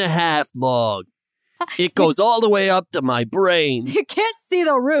 1.5 feet long. It goes all the way up to my brain. You can't see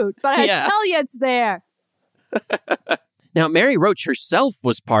the root, but I tell you it's there. Now, Mary Roach herself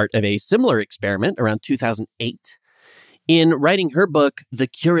was part of a similar experiment around 2008. In writing her book, The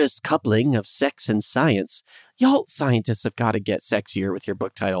Curious Coupling of Sex and Science, y'all scientists have got to get sexier with your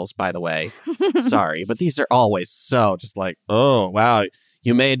book titles, by the way. Sorry, but these are always so just like, oh, wow,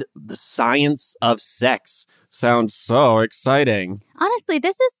 you made the science of sex sound so exciting. Honestly,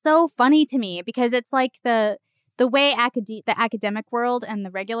 this is so funny to me because it's like the way the academic world and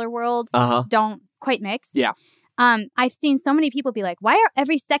the regular world don't quite mix. Yeah. I've seen so many people be like, why are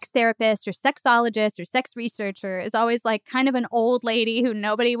every sex therapist or sexologist or sex researcher is always like kind of an old lady who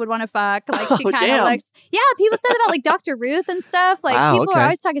nobody would want to fuck? Like she kind of looks. Yeah, people said about like Dr. Ruth and stuff. Like people are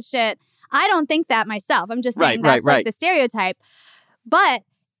always talking shit. I don't think that myself. I'm just saying that's like the stereotype. But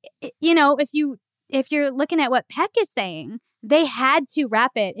you know, if you're looking at what Peck is saying, they had to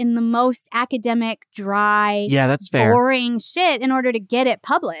wrap it in the most academic, dry, that's fair, boring shit in order to get it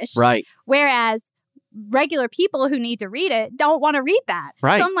published. Right. Whereas regular people who need to read it don't want to read that.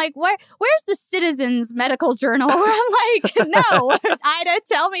 Right. So I'm like, where's the Citizens Medical Journal? Where I'm like, no, Ida,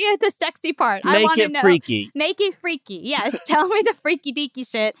 tell me the sexy part. I want to know. Make it freaky. Make it freaky. Yes, tell me the freaky deaky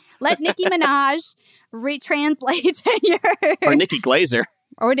shit. Let Nicki Minaj retranslate or Nikki Glaser.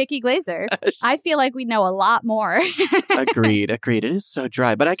 Or Nikki Glaser. I feel like we know a lot more. Agreed. It is so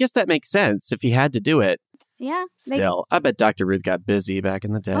dry. But I guess that makes sense if he had to do it. Yeah. Still, I bet Dr. Ruth got busy back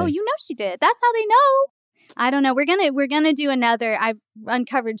in the day. Oh, you know she did. That's how they know. I don't know. We're gonna do another. I've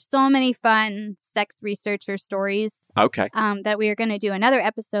uncovered so many fun sex researcher stories. Okay. That we are gonna do another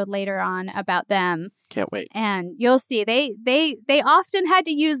episode later on about them. Can't wait. And you'll see they often had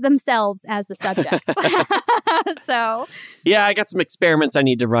to use themselves as the subjects. So. Yeah, I got some experiments I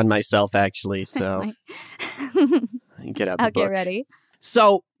need to run myself actually. So get out the book. Get ready.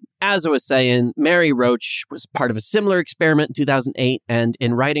 So, as I was saying, Mary Roach was part of a similar experiment in 2008, and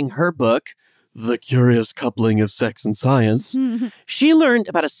in writing her book, The Curious Coupling of Sex and Science, she learned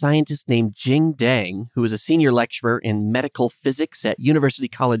about a scientist named Jing Deng, who was a senior lecturer in medical physics at University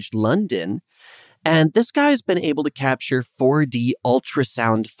College London. And this guy has been able to capture 4D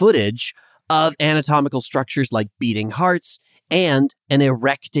ultrasound footage of anatomical structures like beating hearts and an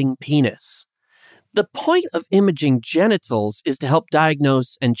erecting penis. The point of imaging genitals is to help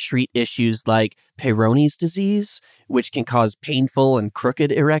diagnose and treat issues like Peyronie's disease, which can cause painful and crooked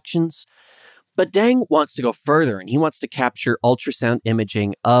erections. But Deng wants to go further, and he wants to capture ultrasound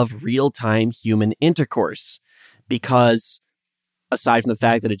imaging of real-time human intercourse. Because, aside from the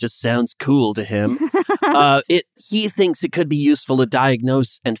fact that it just sounds cool to him, he thinks it could be useful to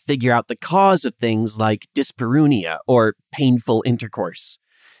diagnose and figure out the cause of things like dyspareunia, or painful intercourse.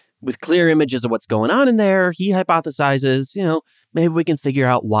 With clear images of what's going on in there, he hypothesizes, maybe we can figure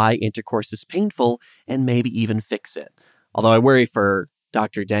out why intercourse is painful and maybe even fix it. Although I worry for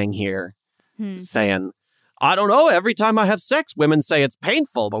Dr. Deng here, saying, I don't know, every time I have sex, women say it's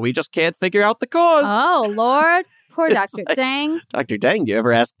painful, but we just can't figure out the cause. Oh, Lord. Poor Dr. Deng. Dr. Deng, do you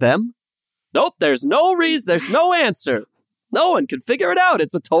ever ask them? Nope, there's no reason, there's no answer. No one can figure it out.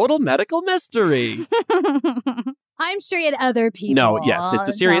 It's a total medical mystery. I'm sure he had other people. No, yes, it's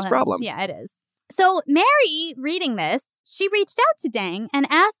a serious problem. Yeah, it is. So Mary, reading this, she reached out to Deng and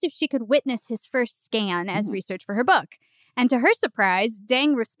asked if she could witness his first scan as research for her book. And to her surprise,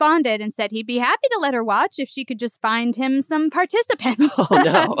 Deng responded and said he'd be happy to let her watch if she could just find him some participants for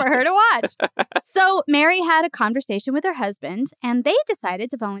her to watch. So Mary had a conversation with her husband, and they decided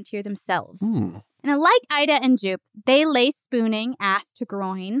to volunteer themselves. And like Ida and Jupe, they lay spooning ass to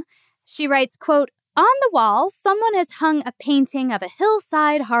groin. She writes, quote, on the wall, someone has hung a painting of a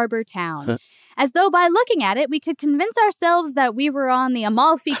hillside harbor town, as though by looking at it, we could convince ourselves that we were on the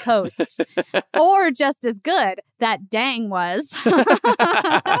Amalfi Coast, or just as good, that Deng was.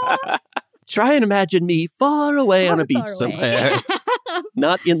 Try and imagine me far away on a beach somewhere,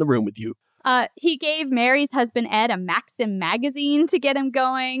 not in the room with you. He gave Mary's husband, Ed, a Maxim magazine to get him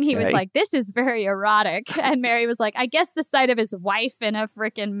going. He was like, this is very erotic. And Mary was like, I guess the sight of his wife in a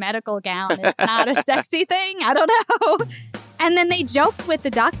freaking medical gown is not a sexy thing. I don't know. And then they joked with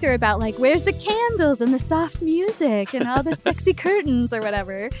the doctor about, like, where's the candles and the soft music and all the sexy curtains or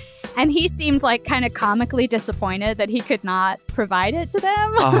whatever. And he seemed like kind of comically disappointed that he could not provide it to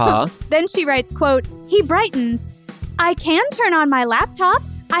them. Then she writes, quote, he brightens. I can turn on my laptop.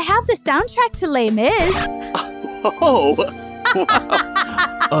 I have the soundtrack to Les Mis. Oh, wow.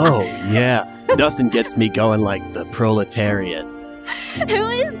 Oh, yeah. Nothing gets me going like the proletariat. Who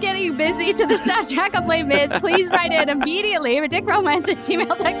is getting busy to the soundtrack of Les Mis? Please write in immediately.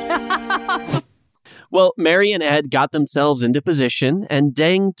 ridiculromance@gmail.com. Well, Mary and Ed got themselves into position, and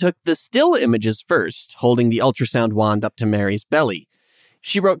Deng took the still images first, holding the ultrasound wand up to Mary's belly.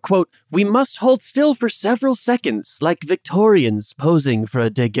 She wrote, quote, we must hold still for several seconds, like Victorians posing for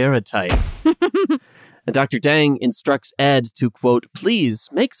a daguerreotype. And Dr. Deng instructs Ed to, quote, please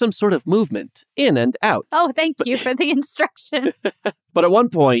make some sort of movement in and out. Oh, thank you for the instruction. But at one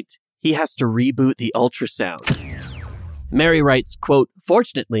point, he has to reboot the ultrasound. Mary writes, quote,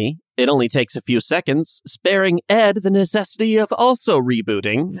 fortunately, it only takes a few seconds, sparing Ed the necessity of also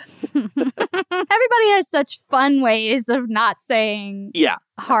rebooting. Everybody has such fun ways of not saying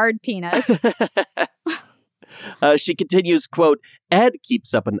hard penis. She continues, quote, Ed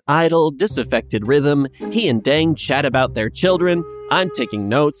keeps up an idle, disaffected rhythm. He and Deng chat about their children. I'm taking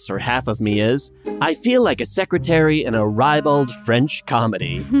notes, or half of me is. I feel like a secretary in a ribald French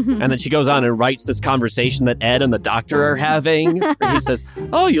comedy. And then she goes on and writes this conversation that Ed and the doctor are having. Where he says,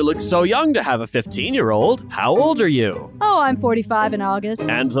 oh, you look so young to have a 15-year-old. How old are you? Oh, I'm 45 in August.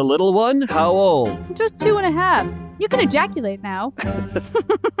 And the little one, how old? Just 2.5. You can ejaculate now.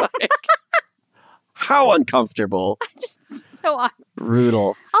 How uncomfortable. So odd.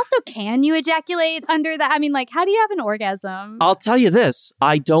 Brutal. Also, can you ejaculate under that? I mean, like, how do you have an orgasm? I'll tell you this.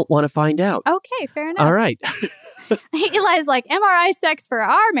 I don't want to find out. Okay, fair enough. All right. Eli's like, MRI sex for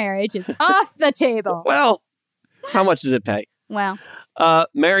our marriage is off the table. Well, how much does it pay? Well.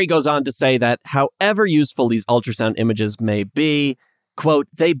 Mary goes on to say that however useful these ultrasound images may be, quote,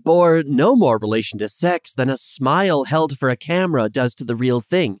 they bore no more relation to sex than a smile held for a camera does to the real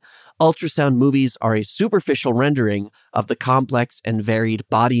thing. Ultrasound movies are a superficial rendering of the complex and varied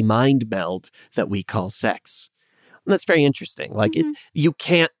body-mind meld that we call sex. And that's very interesting. Like, it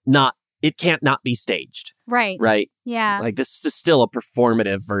can't not be staged. Right. Right? Yeah. Like, this is still a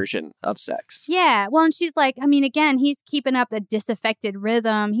performative version of sex. Yeah. Well, and she's like, I mean, again, he's keeping up the disaffected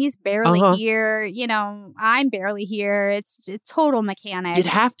rhythm. He's barely here. You know, I'm barely here. It's total mechanic. You'd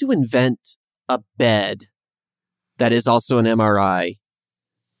have to invent a bed that is also an MRI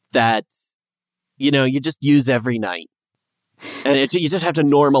that, you know, you just use every night. And you just have to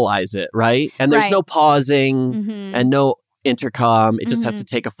normalize it, right? And there's no pausing and no intercom. It just has to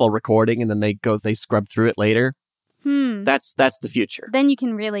take a full recording and then they scrub through it later. That's the future. Then you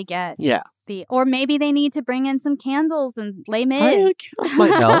can really get or maybe they need to bring in some candles and Les Mis. Candles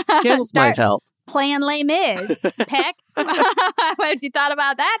might help. Candles might help. playing Les Mis, Peck. What you thought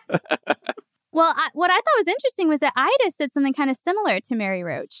about that? Well, what I thought was interesting was that Ida said something kind of similar to Mary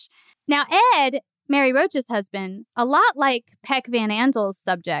Roach. Now, Ed, Mary Roach's husband, a lot like Peck Van Andel's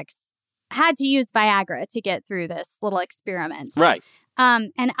subjects, had to use Viagra to get through this little experiment. Right.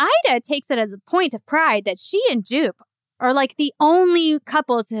 And Ida takes it as a point of pride that she and Jupe are like the only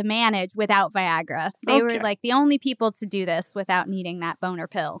couple to manage without Viagra. They were like the only people to do this without needing that boner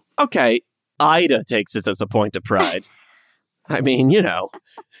pill. Okay. Ida takes it as a point of pride. I mean,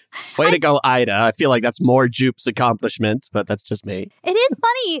 way to go, Ida. I feel like that's more Jupe's accomplishment, but that's just me. It is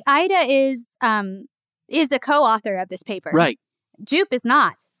funny. Ida is a co-author of this paper. Right. Jupe is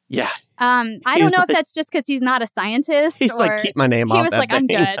not. Yeah. I don't know if that's just because he's not a scientist. He's like, keep my name off He was that like, I'm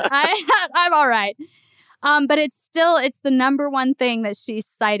thing. good. I'm all right. But it's the number one thing that she's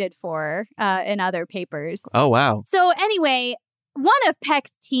cited for in other papers. Oh, wow. So anyway, one of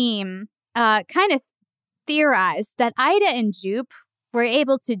Peck's team kind of theorized that Ida and Jupe were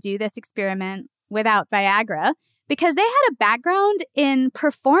able to do this experiment without Viagra because they had a background in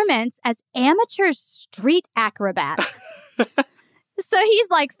performance as amateur street acrobats. So he's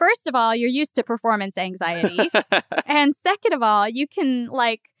like, first of all, you're used to performance anxiety. And second of all, you can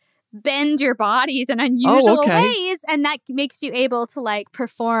bend your bodies in unusual ways. And that makes you able to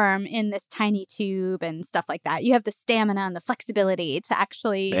perform in this tiny tube and stuff like that. You have the stamina and the flexibility to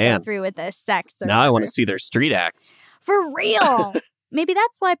actually go through with the sex. Or now whatever. I want to see their street act. For real. Maybe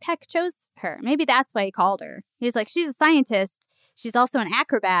that's why Peck chose her. Maybe that's why he called her. He's like, she's a scientist. She's also an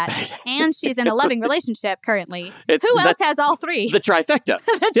acrobat, and she's in a loving relationship currently. Who else has all three? The trifecta.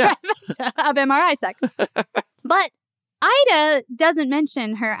 Trifecta of MRI sex. But Ida doesn't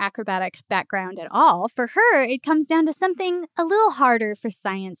mention her acrobatic background at all. For her, it comes down to something a little harder for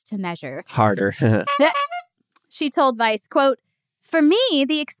science to measure. Harder. She told Vice, quote, "For me,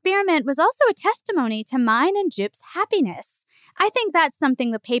 the experiment was also a testimony to mine and Jupe's happiness. I think that's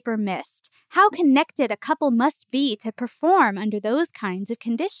something the paper missed. How connected a couple must be to perform under those kinds of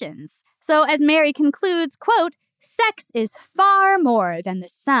conditions." So as Mary concludes, quote, "Sex is far more than the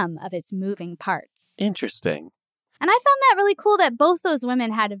sum of its moving parts." Interesting. And I found that really cool that both those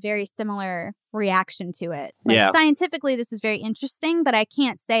women had a very similar reaction to it. Scientifically, this is very interesting, but I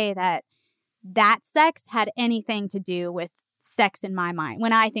can't say that sex had anything to do with sex in my mind.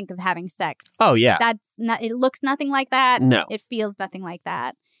 When I think of having sex. Oh, yeah. It looks nothing like that. No. It feels nothing like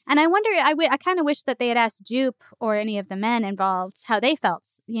that. And I wonder, I kind of wish that they had asked Jupe or any of the men involved how they felt,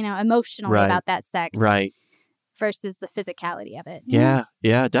 emotionally about that sex. Right. Versus the physicality of it. Yeah,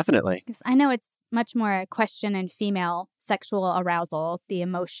 yeah, definitely. Because I know it's much more a question in female sexual arousal, the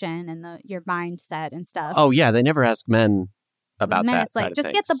emotion and your mindset and stuff. Oh, yeah, they never ask men about men, that it's like, side of just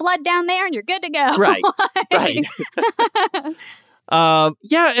things. get the blood down there and you're good to go. Right, right.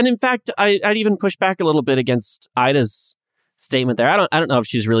 Yeah, and in fact, I'd even push back a little bit against Ida's statement there. I don't know if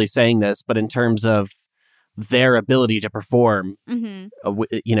she's really saying this, but in terms of their ability to perform,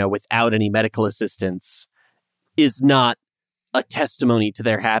 without any medical assistance, is not a testimony to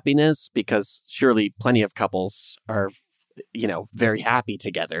their happiness, because surely plenty of couples are, very happy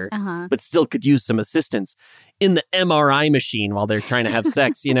together, but still could use some assistance in the MRI machine while they're trying to have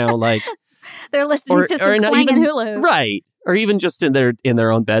sex, They're listening to some clanging hula hoop. Right. Or even just in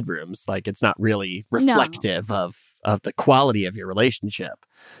their own bedrooms. Like, it's not really reflective of the quality of your relationship.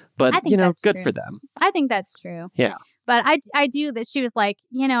 But, good true. for them. I think that's true. Yeah. But I do that. She was like,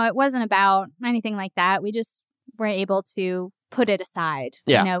 it wasn't about anything like that. We just were able to put it aside.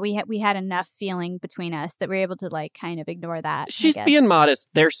 Yeah. We had enough feeling between us that we were able to kind of ignore that. She's being modest.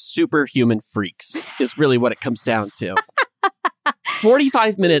 They're superhuman freaks is really what it comes down to.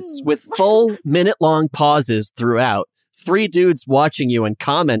 45 minutes with full minute-long pauses throughout. 3 dudes watching you and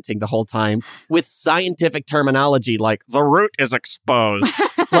commenting the whole time with scientific terminology like, the root is exposed.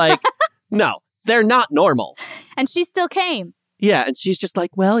 No, they're not normal. And she still came. Yeah, and she's just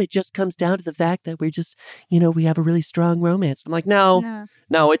like, well, it just comes down to the fact that we're just, we have a really strong romance. I'm like, no,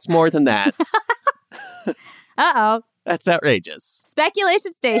 it's more than that. Uh-oh. That's outrageous.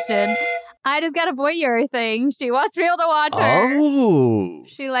 Speculation Station. Ida's got a voyeur thing. She wants people to watch her. Oh.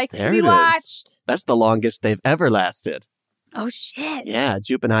 She likes to be watched. That's the longest they've ever lasted. Oh, shit. Yeah,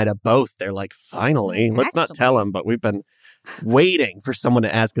 Jupe and Ida both. They're like, finally. Let's not tell them, but we've been waiting for someone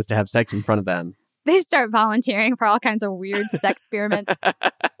to ask us to have sex in front of them. They start volunteering for all kinds of weird sex experiments.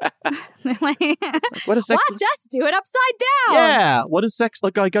 What does sex watch us do it upside down. Yeah. What does sex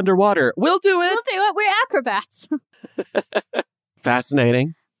look like underwater? We'll do it. We'll do it. We're acrobats.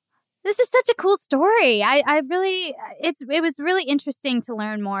 Fascinating. This is such a cool story. It was really interesting to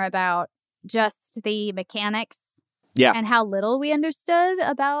learn more about just the mechanics Yeah. And how little we understood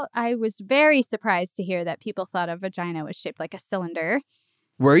about. I was very surprised to hear that people thought a vagina was shaped like a cylinder.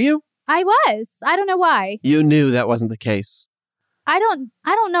 Were you? I was. I don't know why. You knew that wasn't the case. I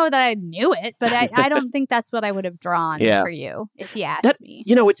don't know that I knew it, but I don't think that's what I would have drawn for you if you asked me.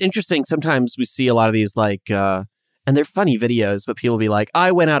 You know, it's interesting. Sometimes we see a lot of these like, and they're funny videos, but people be like,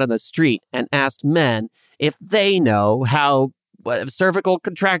 I went out on the street and asked men if they know how cervical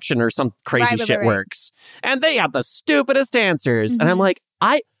contraction or some crazy shit works. And they have the stupidest answers. And I'm like,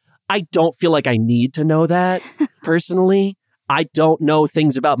 I don't feel like I need to know that personally. I don't know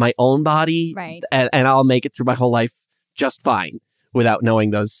things about my own body. Right. And I'll make it through my whole life just fine without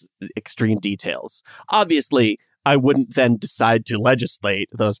knowing those extreme details. Obviously, I wouldn't then decide to legislate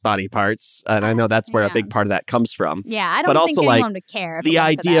those body parts. And I know that's where a big part of that comes from. Yeah, I don't think anyone would care. The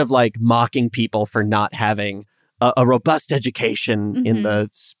idea of like mocking people for not having a robust education in the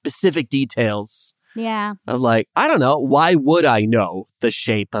specific details. Yeah. Of like, I don't know, why would I know the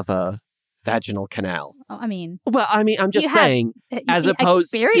shape of a vaginal canal? Oh, I mean, I'm just saying, as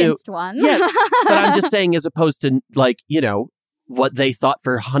opposed experienced to one. Yes, but I'm just saying, as opposed to like, you know, what they thought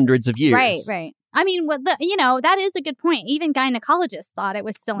for hundreds of years. Right. I mean, that is a good point. Even gynecologists thought it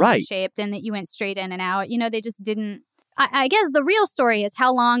was cylinder shaped and that you went straight in and out. You know, they just didn't. I guess the real story is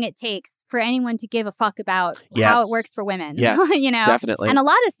how long it takes for anyone to give a fuck about how it works for women. Yes, you know, definitely. And a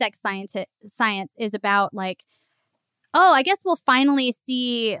lot of sex science is about like, oh, I guess we'll finally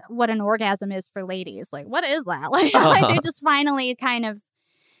see what an orgasm is for ladies. Like, what is that? Like they just finally kind of.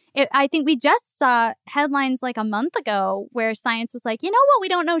 I think we just saw headlines like a month ago where science was like, you know what? We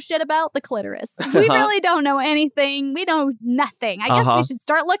don't know shit about the clitoris. We really don't know anything. We know nothing. I guess we should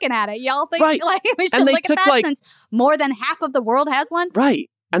start looking at it. Y'all think like we should look at that since more than half of the world has one? Right.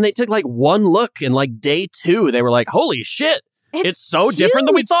 And they took like one look and like day 2, they were like, holy shit. It's so different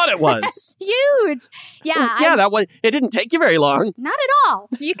than we thought it was. It's huge. Yeah. It didn't take you very long. Not at all.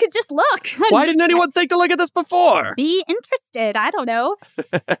 You could just look. Why didn't anyone think to look at this before? Be interested. I don't know.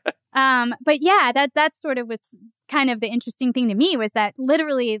 But yeah, that sort of was kind of the interesting thing to me was that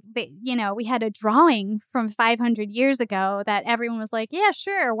literally, we had a drawing from 500 years ago that everyone was like, yeah,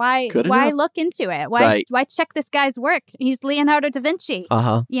 sure. Why look into it? Why check this guy's work? He's Leonardo da Vinci.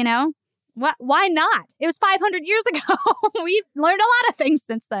 You know? Why not? It was 500 years ago. We've learned a lot of things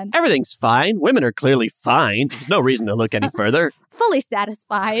since then. Everything's fine. Women are clearly fine. There's no reason to look any further. Fully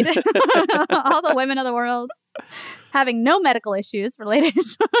satisfied. All the women of the world having no medical issues related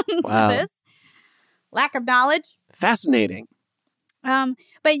to this. Lack of knowledge. Fascinating.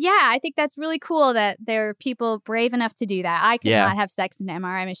 But yeah, I think that's really cool that there are people brave enough to do that. I could not have sex in an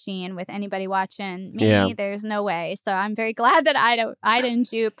MRI machine with anybody watching me. Yeah. There's no way. So I'm very glad that Ida and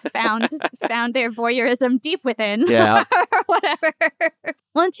Jupe found their voyeurism deep within. Yeah. Or whatever.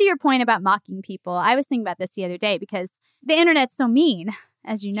 Well, and to your point about mocking people, I was thinking about this the other day because the internet's so mean,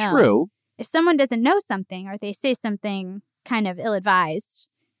 as you know. True. If someone doesn't know something or they say something kind of ill-advised,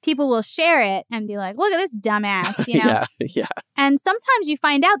 people will share it and be like, look at this dumbass, you know? Yeah. And sometimes you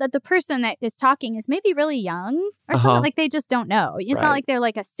find out that the person that is talking is maybe really young or something. Like they just don't know. It's not like they're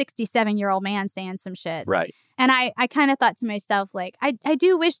like a 67-year-old man saying some shit. Right. And I kind of thought to myself, like, I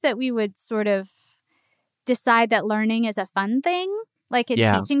do wish that we would sort of decide that learning is a fun thing. Like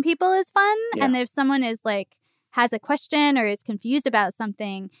teaching people is fun. Yeah. And if someone is like, has a question or is confused about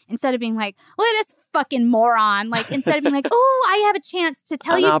something, instead of being like, look at this fucking moron, like instead of being like, oh, I have a chance to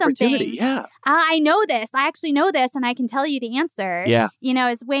tell you something. Yeah. I know this. I actually know this and I can tell you the answer. Yeah. You know,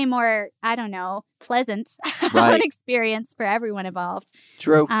 is way more, I don't know, pleasant an experience for everyone involved.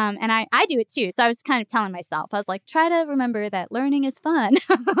 True. And I do it too. So I was kind of telling myself, I was like, try to remember that learning is fun.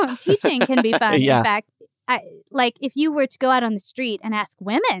 Teaching can be fun. Yeah. In fact, like if you were to go out on the street and ask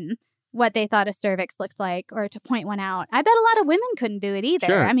women what they thought a cervix looked like or to point one out, I bet a lot of women couldn't do it either.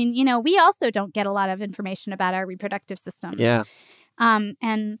 Sure. I mean, you know, we also don't get a lot of information about our reproductive system. Yeah.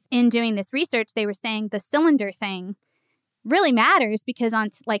 And in doing this research, they were saying the cylinder thing really matters because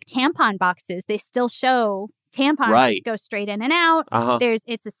on like tampon boxes, they still show tampons just go straight in and out.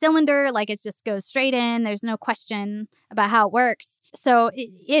 It's a cylinder, like it just goes straight in. There's no question about how it works. So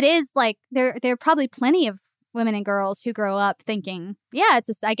it is like there are probably plenty of women and girls who grow up thinking, yeah,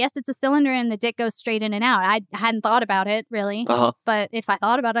 I guess it's a cylinder and the dick goes straight in and out. I hadn't thought about it really, but if I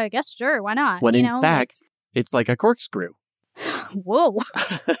thought about it, I guess sure, why not? When in fact, it's like a corkscrew. Whoa,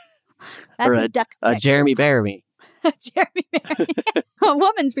 that's or a duck stick. A Jeremy Bearimy. Jeremy Bearimy. A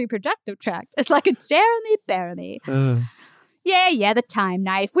woman's reproductive tract. It's like a Jeremy Bearimy. Yeah, the time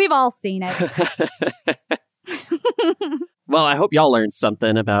knife. We've all seen it. Well, I hope y'all learned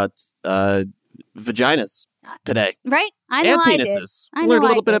something about vaginas today. Right? I know and I penises. did. I Learned know a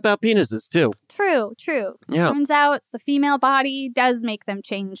little I bit did. about penises, too. True. Yeah. Turns out the female body does make them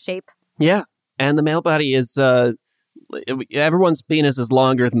change shape. Yeah. And the male body is, everyone's penis is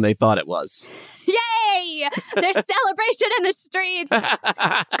longer than they thought it was. Yay! There's celebration in the streets.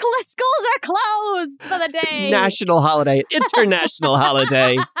 Schools are closed for the day. National holiday, international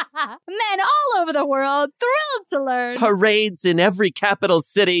holiday. Men all over the world thrilled to learn. Parades in every capital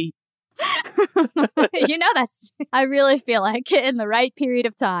city. I really feel like in the right period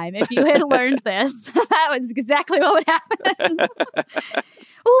of time, if you had learned this, that was exactly what would happen.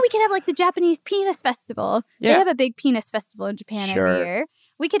 Oh, we could have like the Japanese penis festival. Yeah. They have a big penis festival in Japan Sure. every year.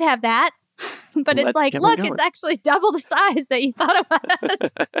 We could have that. But it's Let's like, get one look, going. it's actually double the size that you thought it was.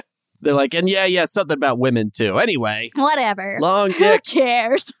 They're like, and yeah, something about women, too. Anyway. Whatever. Long dicks. Who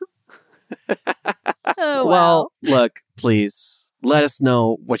cares? Oh, wow. Well, look, please let us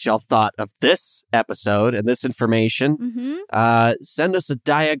know what y'all thought of this episode and this information. Mm-hmm. Send us a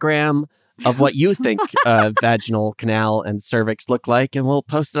diagram of what you think vaginal canal and cervix look like, and we'll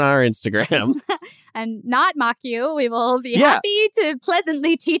post it on our Instagram. And not mock you. We will be happy to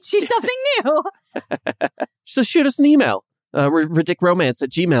pleasantly teach you something new. So shoot us an email.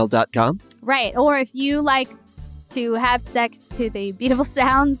 ridickromance@gmail.com. Right. Or if you like to have sex to the beautiful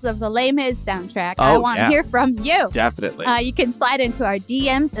sounds of the Les Mis soundtrack, I want to hear from you. Definitely. You can slide into our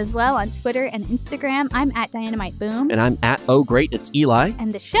DMs as well on Twitter and Instagram. I'm at Dynamite Boom. And I'm at Oh Great, it's Eli.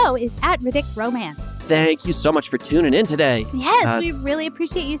 And the show is at Ridic Romance. Thank you so much for tuning in today. Yes, we really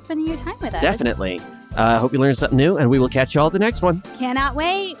appreciate you spending your time with us. Definitely. Hope you learned something new, and we will catch you all at the next one. Cannot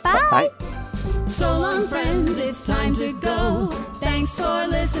wait. Bye. Bye. So long, friends, it's time to go. Thanks for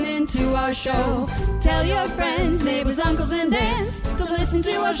listening to our show. Tell your friends, neighbors, uncles, and aunts to listen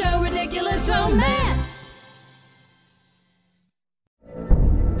to our show, Ridiculous Romance.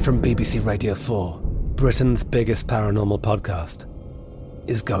 From BBC Radio 4, Britain's biggest paranormal podcast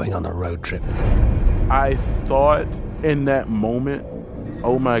is going on a road trip. I thought in that moment,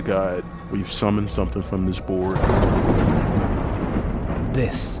 oh my God, we've summoned something from this board.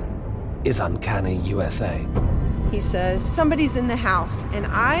 This is Uncanny USA. He says, somebody's in the house, and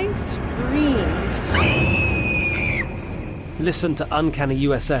I screamed. Listen to Uncanny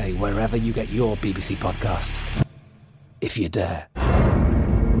USA wherever you get your BBC podcasts, if you dare.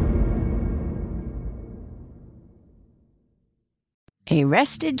 A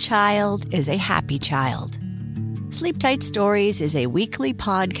rested child is a happy child. Sleep Tight Stories is a weekly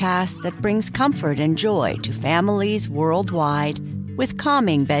podcast that brings comfort and joy to families worldwide with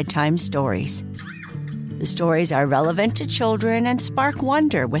calming bedtime stories. The stories are relevant to children and spark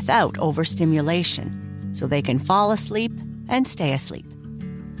wonder without overstimulation, so they can fall asleep and stay asleep.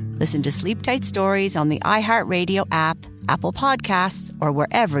 Listen to Sleep Tight Stories on the iHeartRadio app, Apple Podcasts, or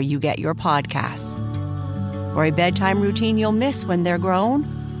wherever you get your podcasts. For a bedtime routine you'll miss when they're grown,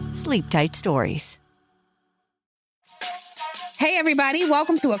 Sleep Tight Stories. Hey, everybody.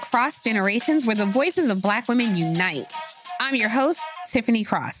 Welcome to Across Generations, where the voices of Black women unite. I'm your host, Tiffany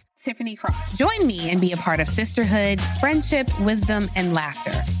Cross. Join me and be a part of sisterhood, friendship, wisdom, and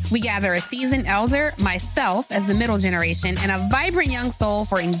laughter. We gather a seasoned elder, myself as the middle generation, and a vibrant young soul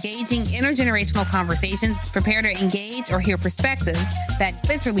for engaging intergenerational conversations. Prepare to engage or hear perspectives that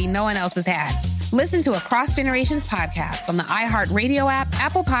literally no one else has had. Listen to Across Generations podcast on the iHeartRadio app,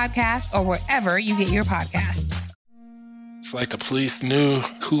 Apple Podcasts, or wherever you get your podcasts. It's like the police knew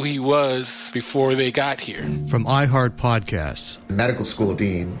who he was before they got here. From iHeart Podcasts. The medical school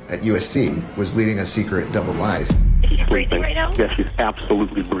dean at USC was leading a secret double life. Is he breathing right now? Yes, he's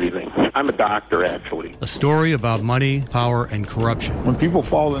absolutely breathing. I'm a doctor, actually. A story about money, power, and corruption. When people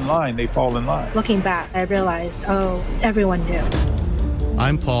fall in line, they fall in line. Looking back, I realized, everyone knew.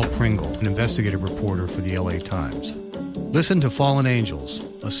 I'm Paul Pringle, an investigative reporter for the LA Times. Listen to Fallen Angels,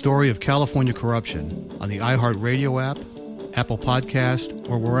 a story of California corruption on the iHeartRadio app, Apple Podcast,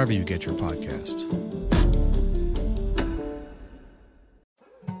 or wherever you get your podcasts.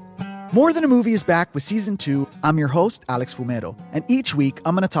 More Than a Movie is back with Season 2. I'm your host, Alex Fumero, and each week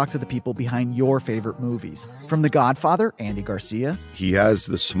I'm going to talk to the people behind your favorite movies. From The Godfather, Andy Garcia. He has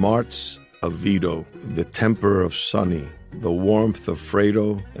the smarts of Vito, the temper of Sonny, the warmth of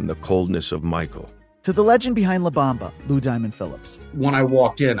Fredo, and the coldness of Michael. To the legend behind La Bamba, Lou Diamond Phillips. When I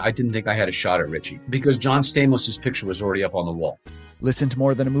walked in, I didn't think I had a shot at Richie because John Stamos' picture was already up on the wall. Listen to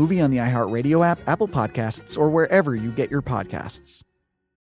More Than a Movie on the iHeartRadio app, Apple Podcasts, or wherever you get your podcasts.